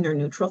gender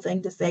neutral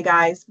thing to say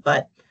guys,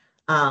 but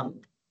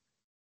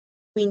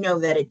we know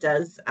that it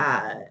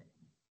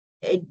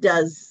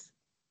does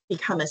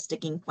become a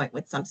sticking point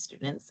with some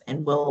students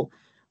and will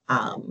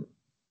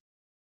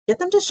get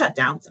them to shut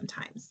down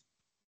sometimes.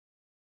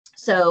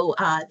 So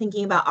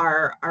thinking about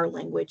our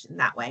language in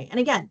that way. And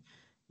again,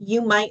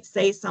 you might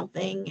say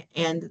something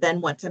and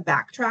then want to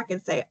backtrack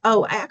and say,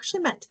 oh, I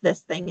actually meant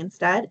this thing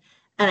instead.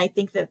 And I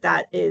think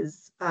that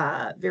is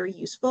very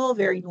useful,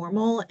 very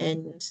normal,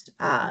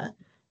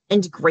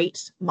 and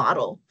great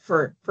model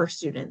for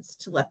students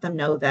to let them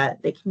know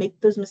that they can make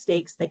those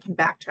mistakes, they can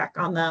backtrack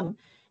on them.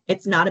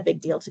 It's not a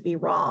big deal to be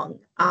wrong.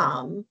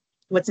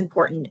 What's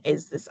important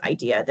is this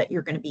idea that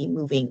you're going to be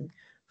moving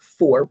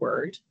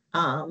forward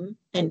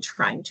and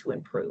trying to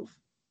improve.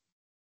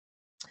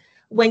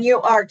 When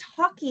you are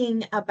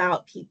talking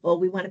about people,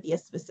 we want to be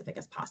as specific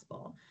as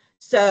possible.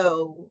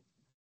 So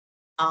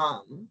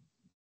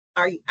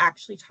are you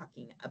actually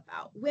talking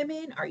about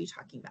women? Are you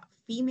talking about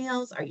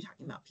females? Are you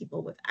talking about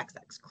people with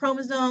XX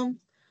chromosomes?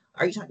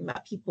 Are you talking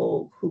about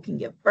people who can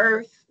give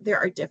birth? There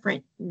are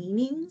different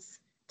meanings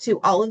to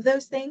all of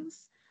those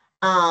things.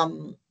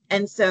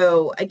 And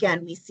so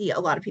again, we see a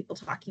lot of people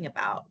talking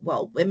about,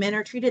 well, women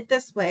are treated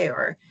this way,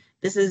 or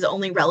this is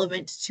only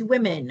relevant to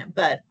women,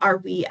 but are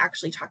we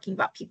actually talking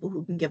about people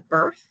who can give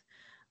birth,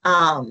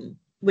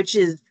 which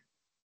is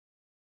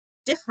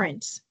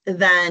different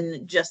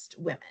than just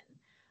women.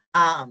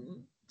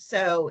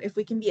 So if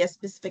we can be as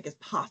specific as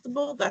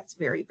possible, that's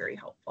very, very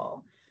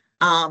helpful.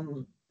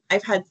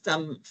 I've had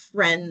some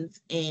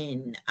friends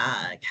in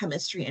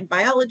chemistry and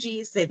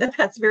biology say that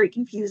that's very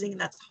confusing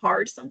and that's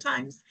hard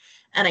sometimes,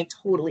 and I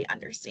totally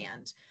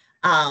understand.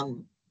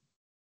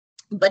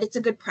 But it's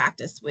a good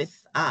practice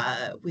with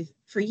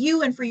for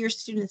you and for your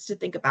students to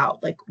think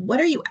about, like, what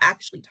are you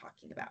actually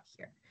talking about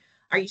here?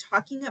 Are you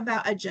talking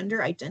about a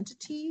gender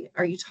identity?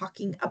 Are you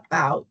talking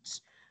about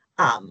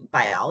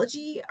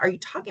biology? Are you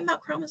talking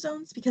about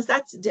chromosomes? Because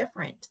that's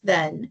different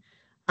than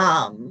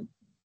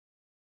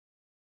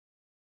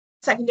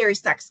secondary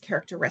sex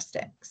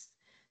characteristics.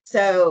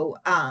 So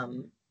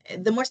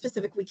the more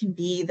specific we can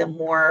be, the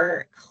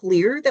more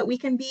clear that we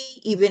can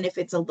be, even if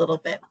it's a little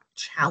bit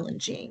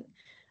challenging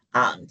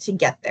to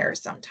get there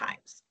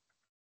sometimes.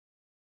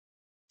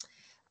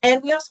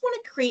 And we also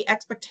want to create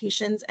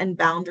expectations and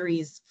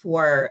boundaries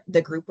for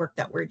the group work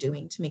that we're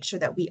doing to make sure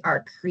that we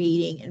are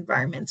creating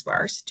environments where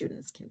our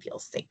students can feel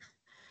safe.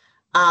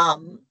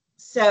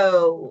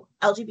 So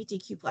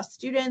LGBTQ plus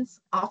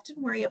students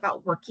often worry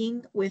about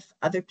working with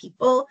other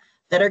people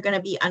that are going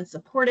to be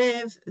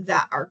unsupportive,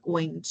 that are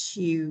going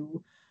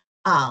to,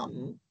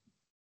 that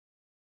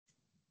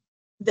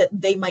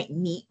they might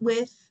meet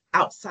with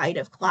outside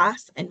of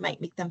class and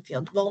might make them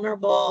feel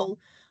vulnerable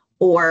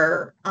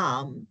or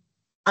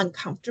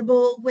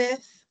uncomfortable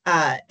with,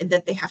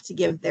 that they have to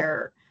give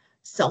their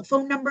cell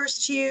phone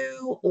numbers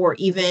to, or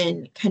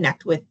even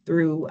connect with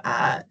through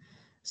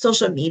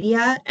social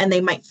media, and they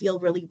might feel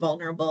really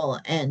vulnerable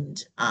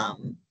and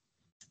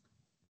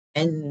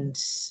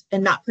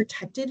not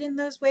protected in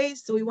those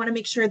ways. So we want to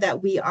make sure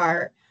that we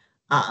are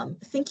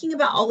thinking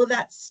about all of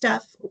that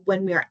stuff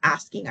when we are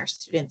asking our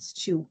students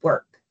to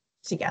work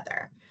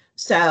together.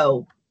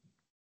 So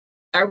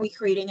are we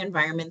creating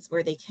environments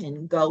where they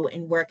can go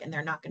and work and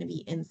they're not going to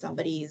be in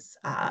somebody's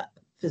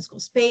physical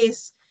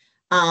space?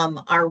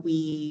 Are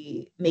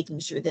we making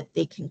sure that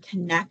they can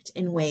connect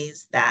in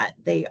ways that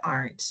they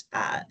aren't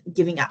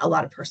giving out a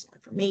lot of personal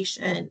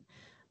information?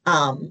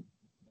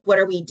 What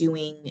are we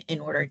doing in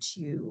order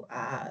to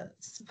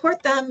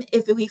support them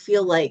if we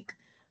feel like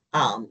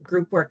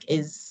group work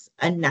is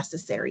a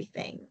necessary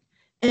thing?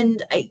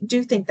 And I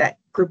do think that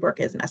group work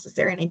is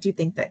necessary, and I do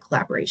think that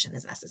collaboration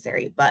is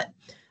necessary, but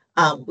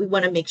we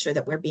want to make sure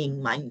that we're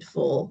being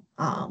mindful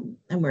and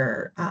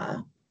we're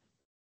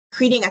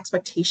creating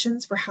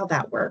expectations for how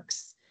that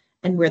works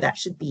and where that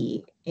should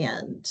be,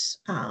 and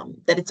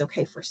that it's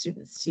okay for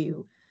students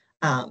to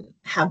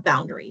have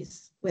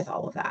boundaries with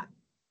all of that.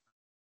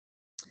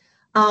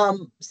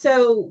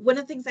 So one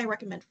of the things I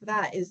recommend for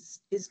that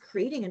is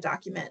creating a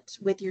document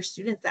with your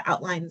students that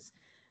outlines,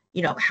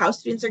 you know, how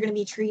students are going to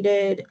be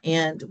treated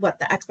and what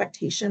the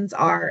expectations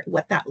are,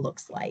 what that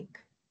looks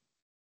like.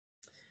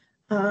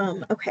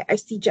 Okay, I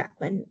see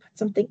Jacqueline put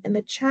something in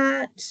the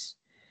chat.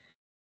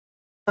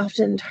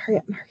 Often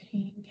target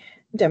marketing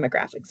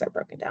demographics are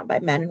broken down by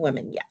men and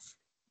women. Yes.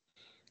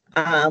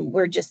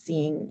 We're just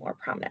seeing more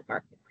prominent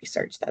market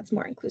research that's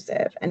more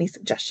inclusive. Any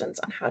suggestions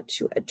on how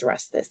to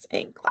address this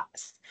in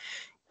class?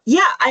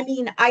 Yeah, I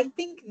mean, I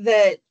think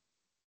that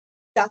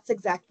that's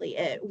exactly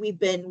it. We've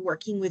been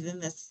working within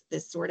this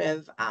sort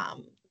of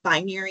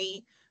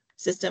binary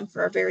system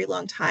for a very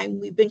long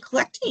time. We've been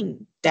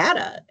collecting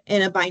data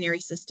in a binary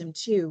system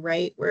too,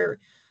 right? Where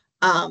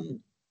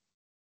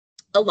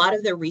a lot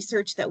of the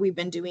research that we've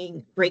been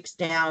doing breaks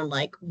down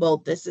like, well,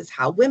 this is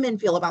how women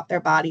feel about their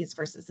bodies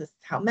versus this is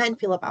how men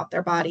feel about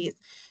their bodies.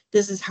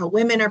 This is how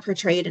women are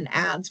portrayed in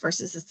ads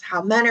versus this is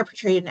how men are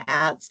portrayed in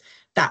ads,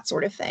 that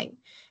sort of thing.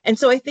 And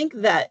so I think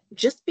that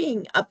just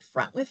being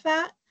upfront with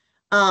that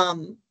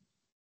and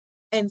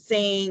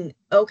saying,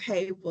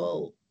 okay,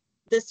 well,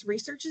 this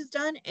research is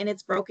done and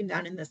it's broken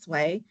down in this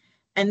way,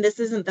 and this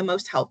isn't the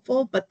most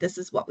helpful, but this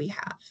is what we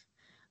have.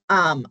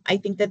 I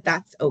think that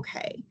that's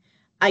okay.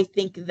 I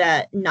think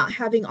that not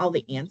having all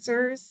the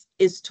answers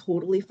is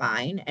totally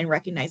fine, and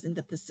recognizing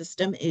that the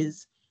system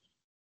is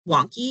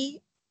wonky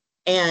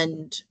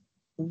and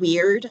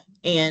weird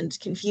and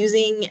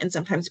confusing and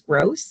sometimes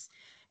gross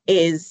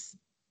is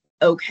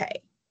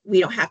okay. We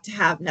don't have to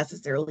have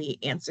necessarily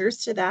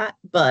answers to that,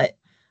 but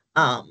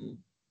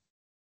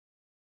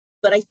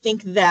I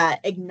think that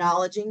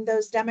acknowledging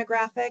those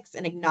demographics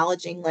and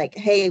acknowledging like,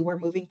 hey, we're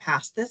moving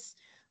past this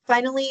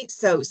finally.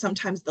 So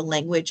sometimes the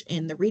language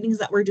in the readings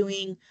that we're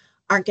doing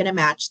aren't going to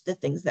match the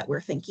things that we're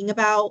thinking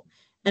about.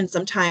 And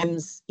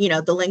sometimes, you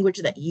know, the language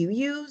that you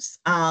use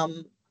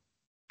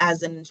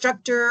as an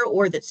instructor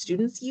or that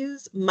students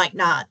use might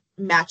not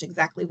match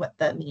exactly what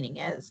the meaning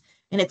is.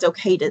 And it's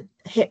okay to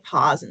hit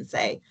pause and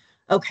say,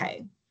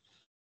 okay,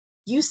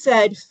 you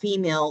said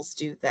females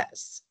do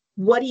this.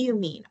 What do you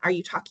mean? Are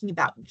you talking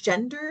about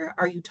gender?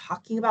 Are you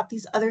talking about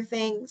these other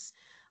things?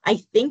 I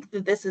think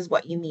that this is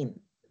what you mean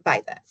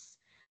by this.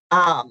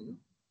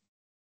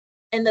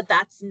 and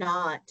that's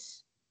not,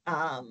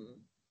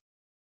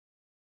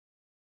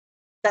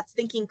 that's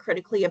thinking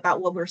critically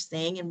about what we're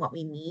saying and what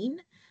we mean,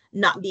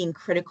 not being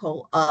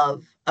critical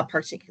of a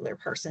particular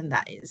person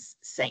that is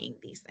saying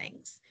these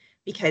things,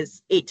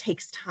 because it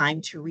takes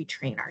time to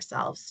retrain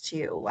ourselves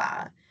to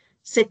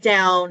sit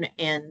down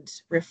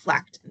and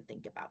reflect and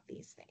think about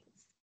these things.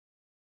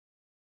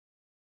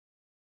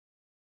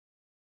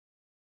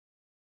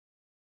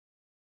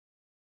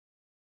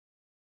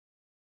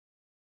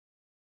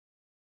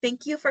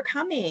 Thank you for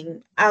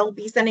coming. I'll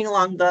be sending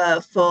along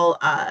the full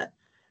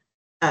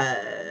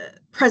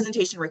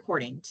presentation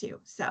recording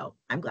too. So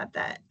I'm glad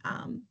that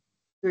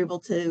you're able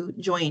to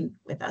join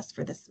with us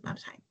for this amount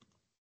of time.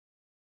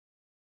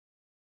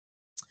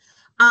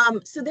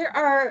 So there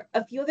are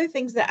a few other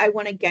things that I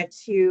want to get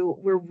to.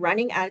 We're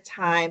running out of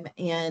time,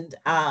 and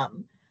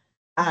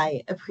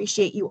I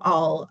appreciate you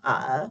all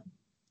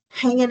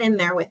hanging in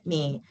there with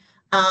me.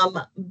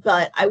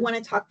 But I want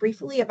to talk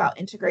briefly about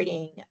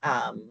integrating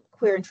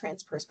queer and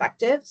trans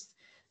perspectives.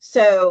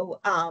 So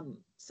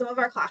some of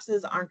our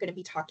classes aren't going to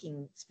be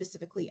talking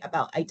specifically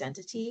about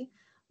identity,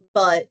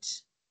 but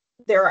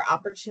there are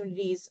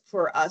opportunities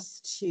for us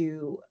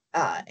to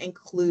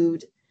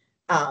include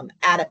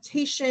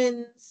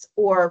adaptations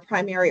or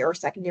primary or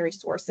secondary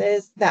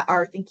sources that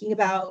are thinking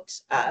about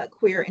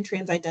queer and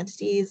trans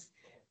identities,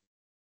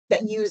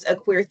 that use a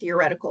queer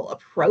theoretical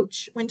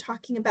approach when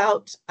talking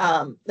about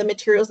the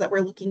materials that we're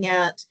looking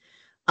at,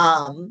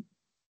 um,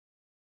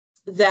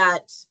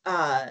 that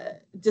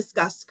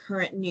discuss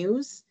current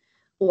news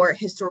or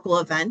historical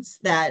events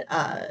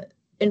that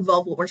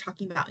involve what we're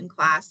talking about in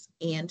class,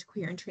 and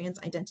queer and trans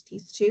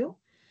identities too.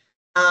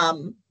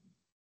 Um,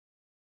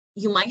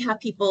 you might have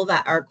people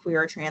that are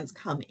queer or trans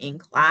come in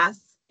class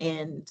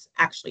and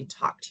actually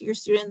talk to your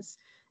students.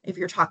 If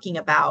you're talking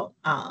about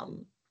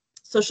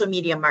social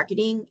media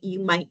marketing, you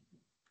might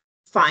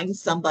find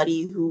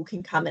somebody who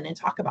can come in and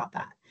talk about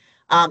that.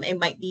 It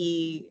might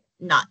be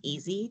not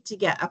easy to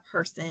get a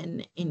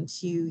person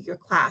into your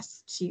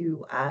class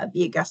to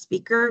be a guest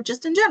speaker,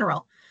 just in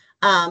general.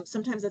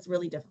 Sometimes that's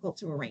really difficult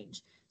to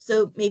arrange.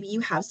 So maybe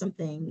you have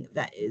something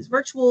that is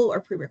virtual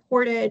or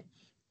pre-recorded,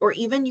 or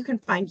even you can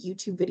find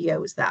YouTube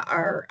videos that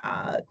are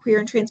queer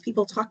and trans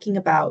people talking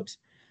about,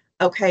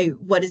 okay,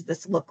 what does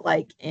this look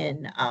like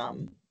in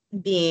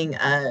being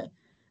a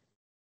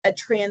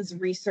trans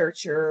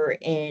researcher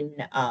in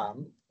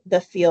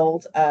the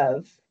field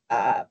of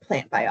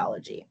plant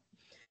biology.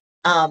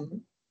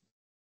 Um,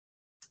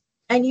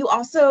 and you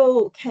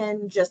also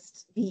can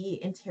just be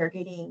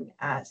interrogating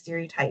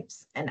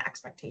stereotypes and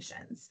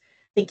expectations,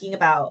 thinking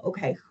about,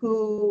 okay,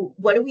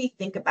 what do we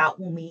think about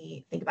when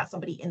we think about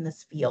somebody in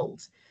this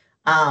field?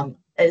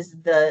 Is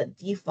the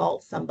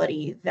default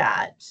somebody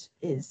that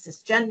is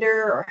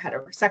cisgender or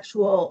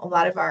heterosexual? A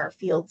lot of our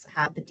fields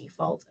have the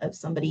default of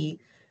somebody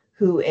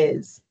who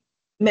is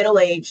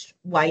middle-aged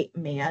white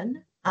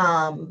man.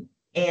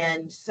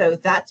 And so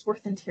that's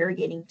worth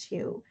interrogating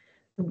too.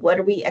 What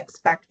do we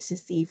expect to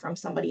see from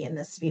somebody in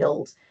this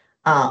field?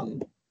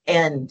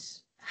 And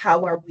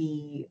how are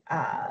we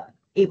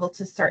able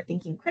to start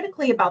thinking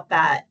critically about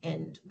that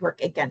and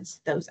work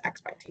against those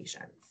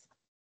expectations?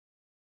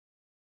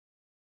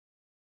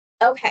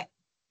 Okay,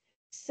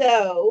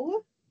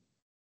 so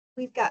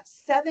we've got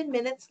 7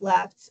 minutes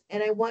left,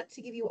 and I want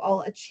to give you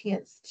all a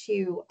chance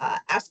to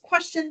ask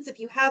questions if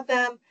you have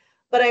them.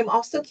 But I'm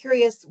also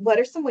curious, what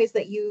are some ways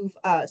that you've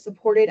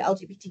supported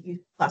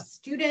LGBTQ plus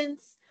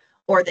students,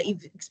 or that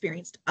you've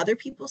experienced other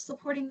people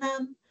supporting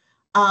them?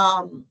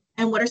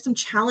 And what are some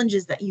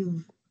challenges that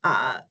you've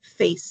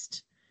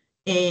faced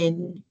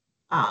in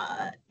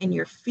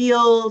your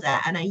field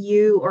at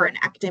NIU or in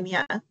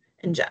academia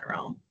in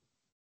general?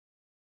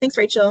 Thanks,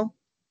 Rachel.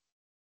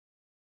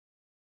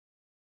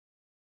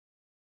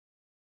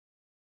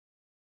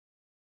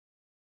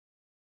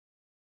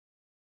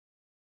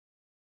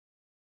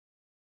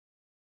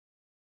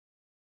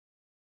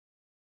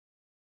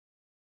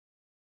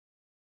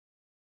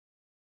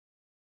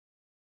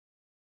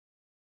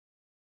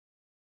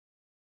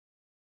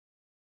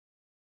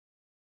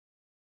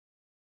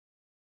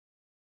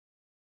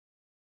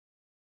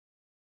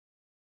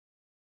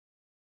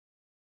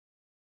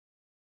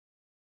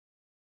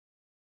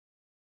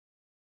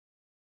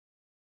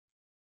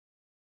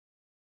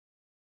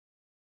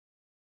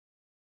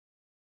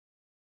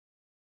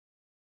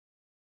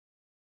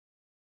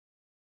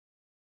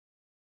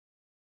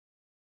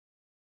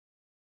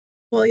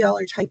 Well, y'all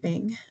are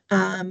typing.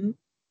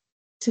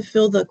 To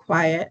fill the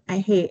quiet. I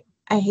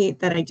hate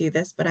that I do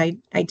this, but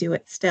I do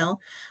it still.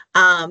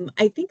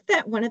 I think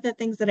that one of the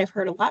things that I've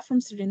heard a lot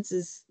from students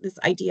is this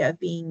idea of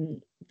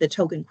being the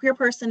token queer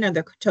person or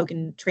the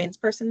token trans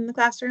person in the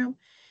classroom.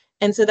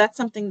 And so that's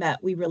something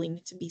that we really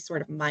need to be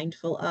sort of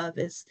mindful of,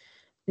 is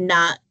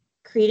not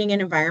creating an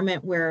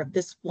environment where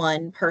this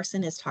one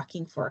person is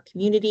talking for a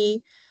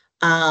community.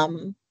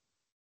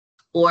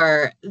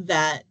 Or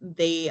that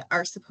they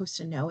are supposed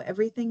to know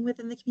everything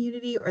within the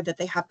community, or that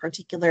they have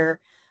particular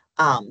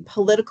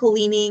political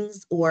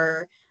leanings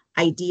or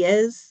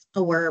ideas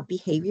or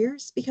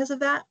behaviors because of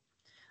that.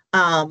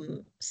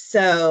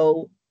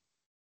 So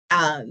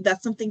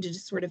that's something to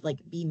just sort of like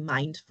be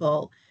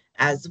mindful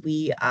as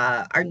we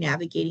are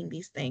navigating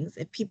these things.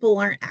 If people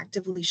aren't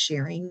actively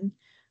sharing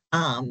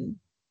um,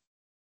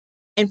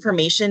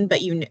 information,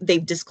 but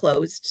they've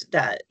disclosed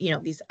that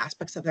these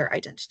aspects of their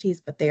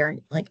identities, but they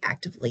aren't like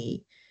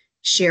actively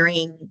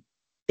sharing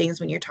things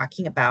when you're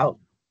talking about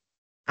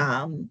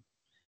um,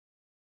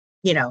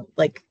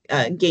 like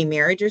gay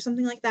marriage or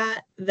something like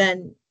that,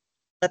 then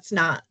let's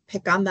not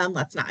pick on them.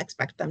 Let's not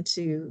expect them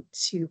to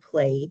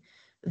play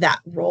that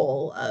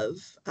role of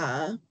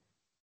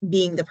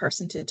being the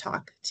person to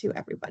talk to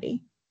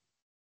everybody.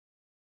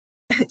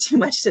 Too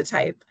much to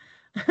type.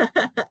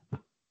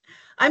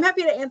 I'm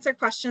happy to answer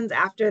questions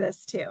after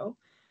this too.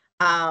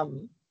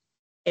 Um,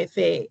 if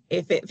it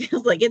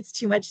feels like it's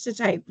too much to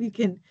type, you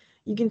can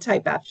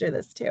type after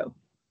this too.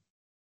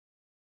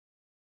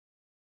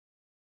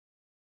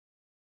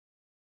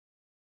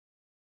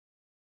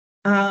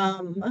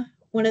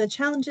 One of the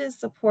challenges,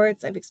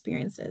 supports I've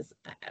experienced as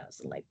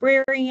a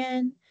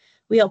librarian,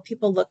 we help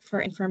people look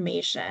for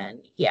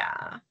information.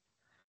 Yeah.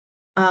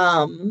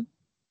 Um,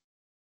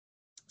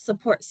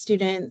 support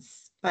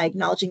students by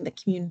acknowledging the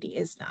community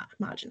is not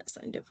homogenous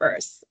and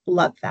diverse.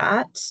 Love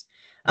that.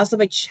 Also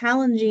by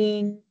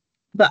challenging,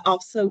 but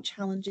also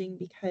challenging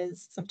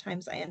because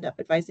sometimes I end up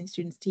advising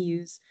students to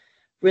use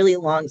really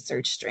long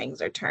search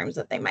strings or terms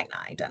that they might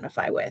not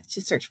identify with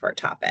to search for a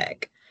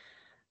topic.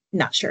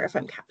 Not sure if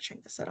I'm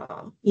capturing this at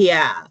all.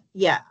 Yeah,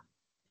 yeah.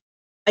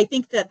 I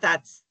think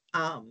that's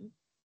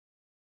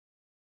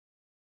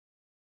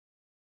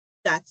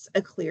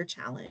a clear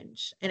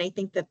challenge. And I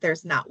think that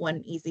there's not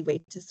one easy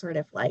way to sort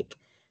of like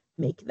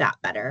make that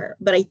better.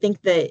 But I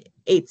think that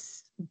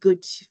it's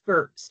good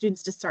for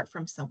students to start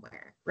from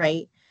somewhere,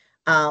 right?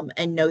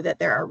 And know that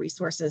there are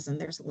resources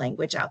and there's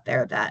language out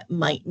there that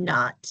might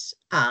not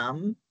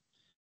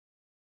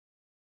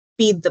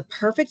be the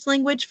perfect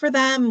language for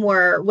them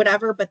or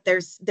whatever, but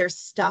there's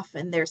stuff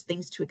and there's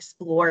things to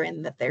explore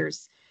and that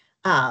there's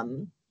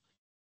um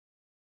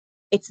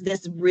it's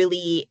this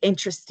really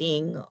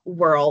interesting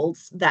world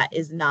that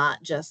is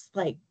not just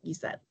like you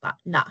said,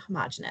 not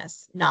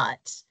homogenous,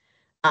 not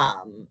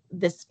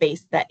this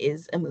space that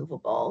is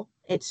immovable.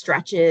 It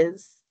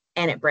stretches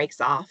and it breaks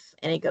off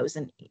and it goes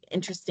in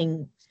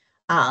interesting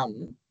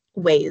um,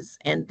 ways,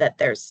 and that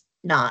there's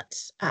not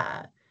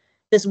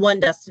this one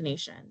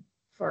destination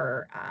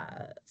for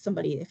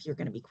somebody if you're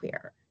going to be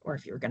queer or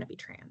if you're going to be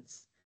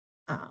trans.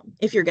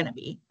 If you're going to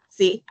be,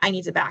 see, I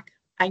need to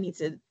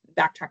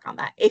backtrack on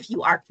that. If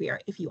you are queer,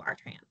 if you are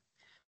trans,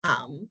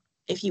 um,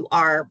 if you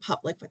are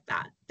public with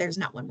that, there's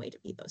not one way to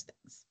be those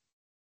things.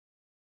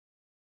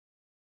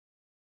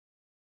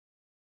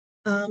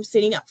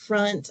 Sitting up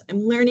front,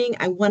 I'm learning,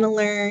 I want to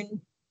learn.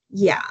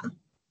 Yeah,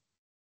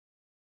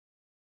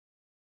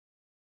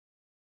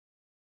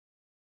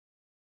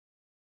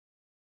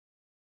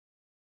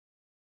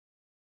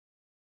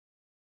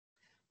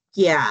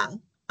 yeah.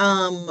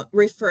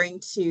 Referring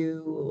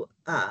to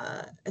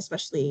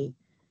especially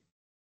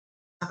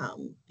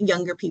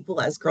younger people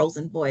as girls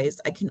and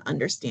boys, I can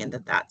understand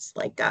that that's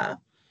like a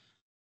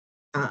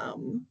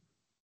um,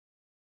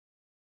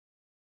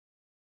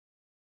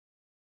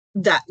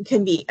 that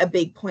can be a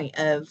big point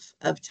of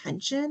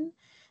tension.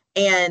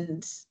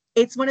 And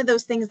it's one of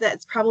those things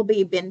that's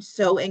probably been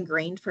so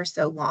ingrained for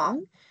so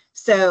long.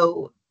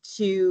 So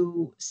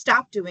to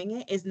stop doing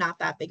it is not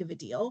that big of a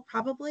deal,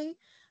 probably.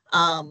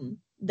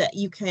 That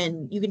you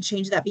can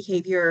change that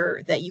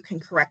behavior, that you can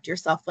correct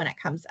yourself when it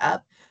comes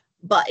up,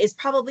 but it's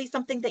probably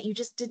something that you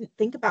just didn't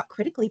think about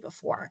critically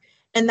before.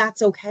 And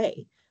that's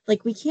okay.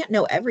 Like we can't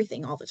know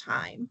everything all the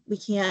time. We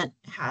can't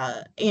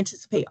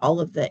anticipate all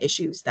of the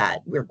issues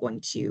that we're going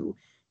to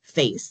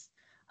face.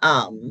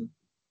 Um,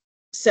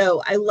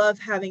 so I love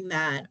having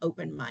that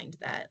open mind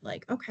that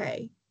like,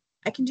 okay,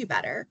 I can do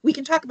better. We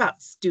can talk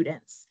about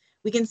students.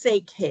 We can say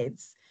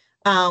kids.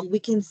 We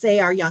can say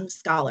our young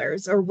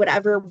scholars or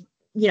whatever,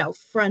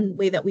 fun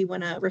way that we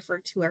want to refer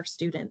to our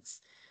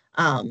students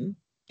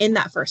in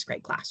that first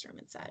grade classroom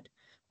instead.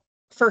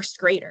 First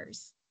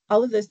graders,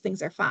 all of those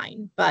things are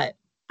fine, but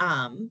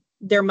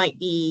there might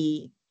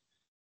be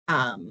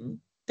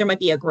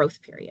a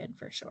growth period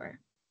for sure.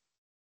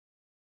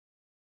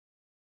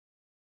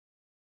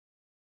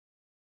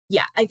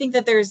 Yeah, I think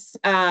that there's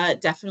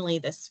definitely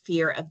this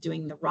fear of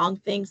doing the wrong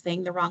thing,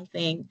 saying the wrong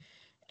thing,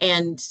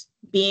 and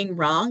being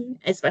wrong,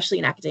 especially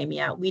in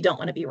academia. We don't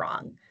want to be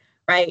wrong,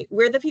 right?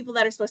 We're the people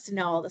that are supposed to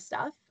know all the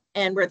stuff,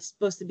 and we're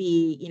supposed to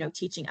be,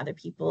 teaching other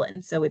people.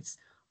 And so it's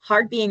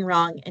hard being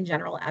wrong in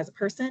general as a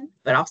person,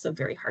 but also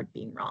very hard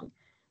being wrong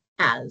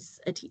as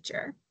a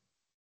teacher.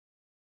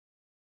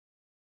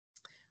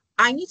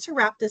 I need to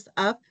wrap this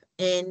up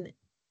and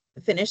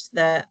finish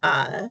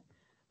the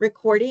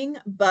recording,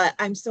 but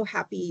I'm so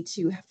happy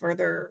to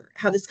further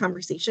have this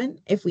conversation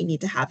if we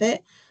need to have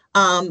it.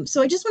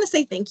 So I just want to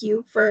say thank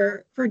you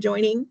for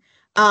joining.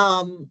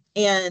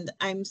 And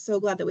I'm so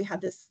glad that we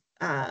had this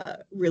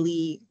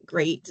really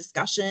great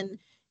discussion.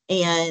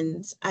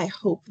 And I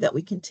hope that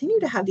we continue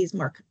to have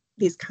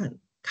these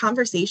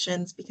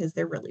conversations because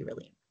they're really,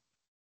 really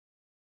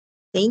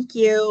Thank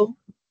you.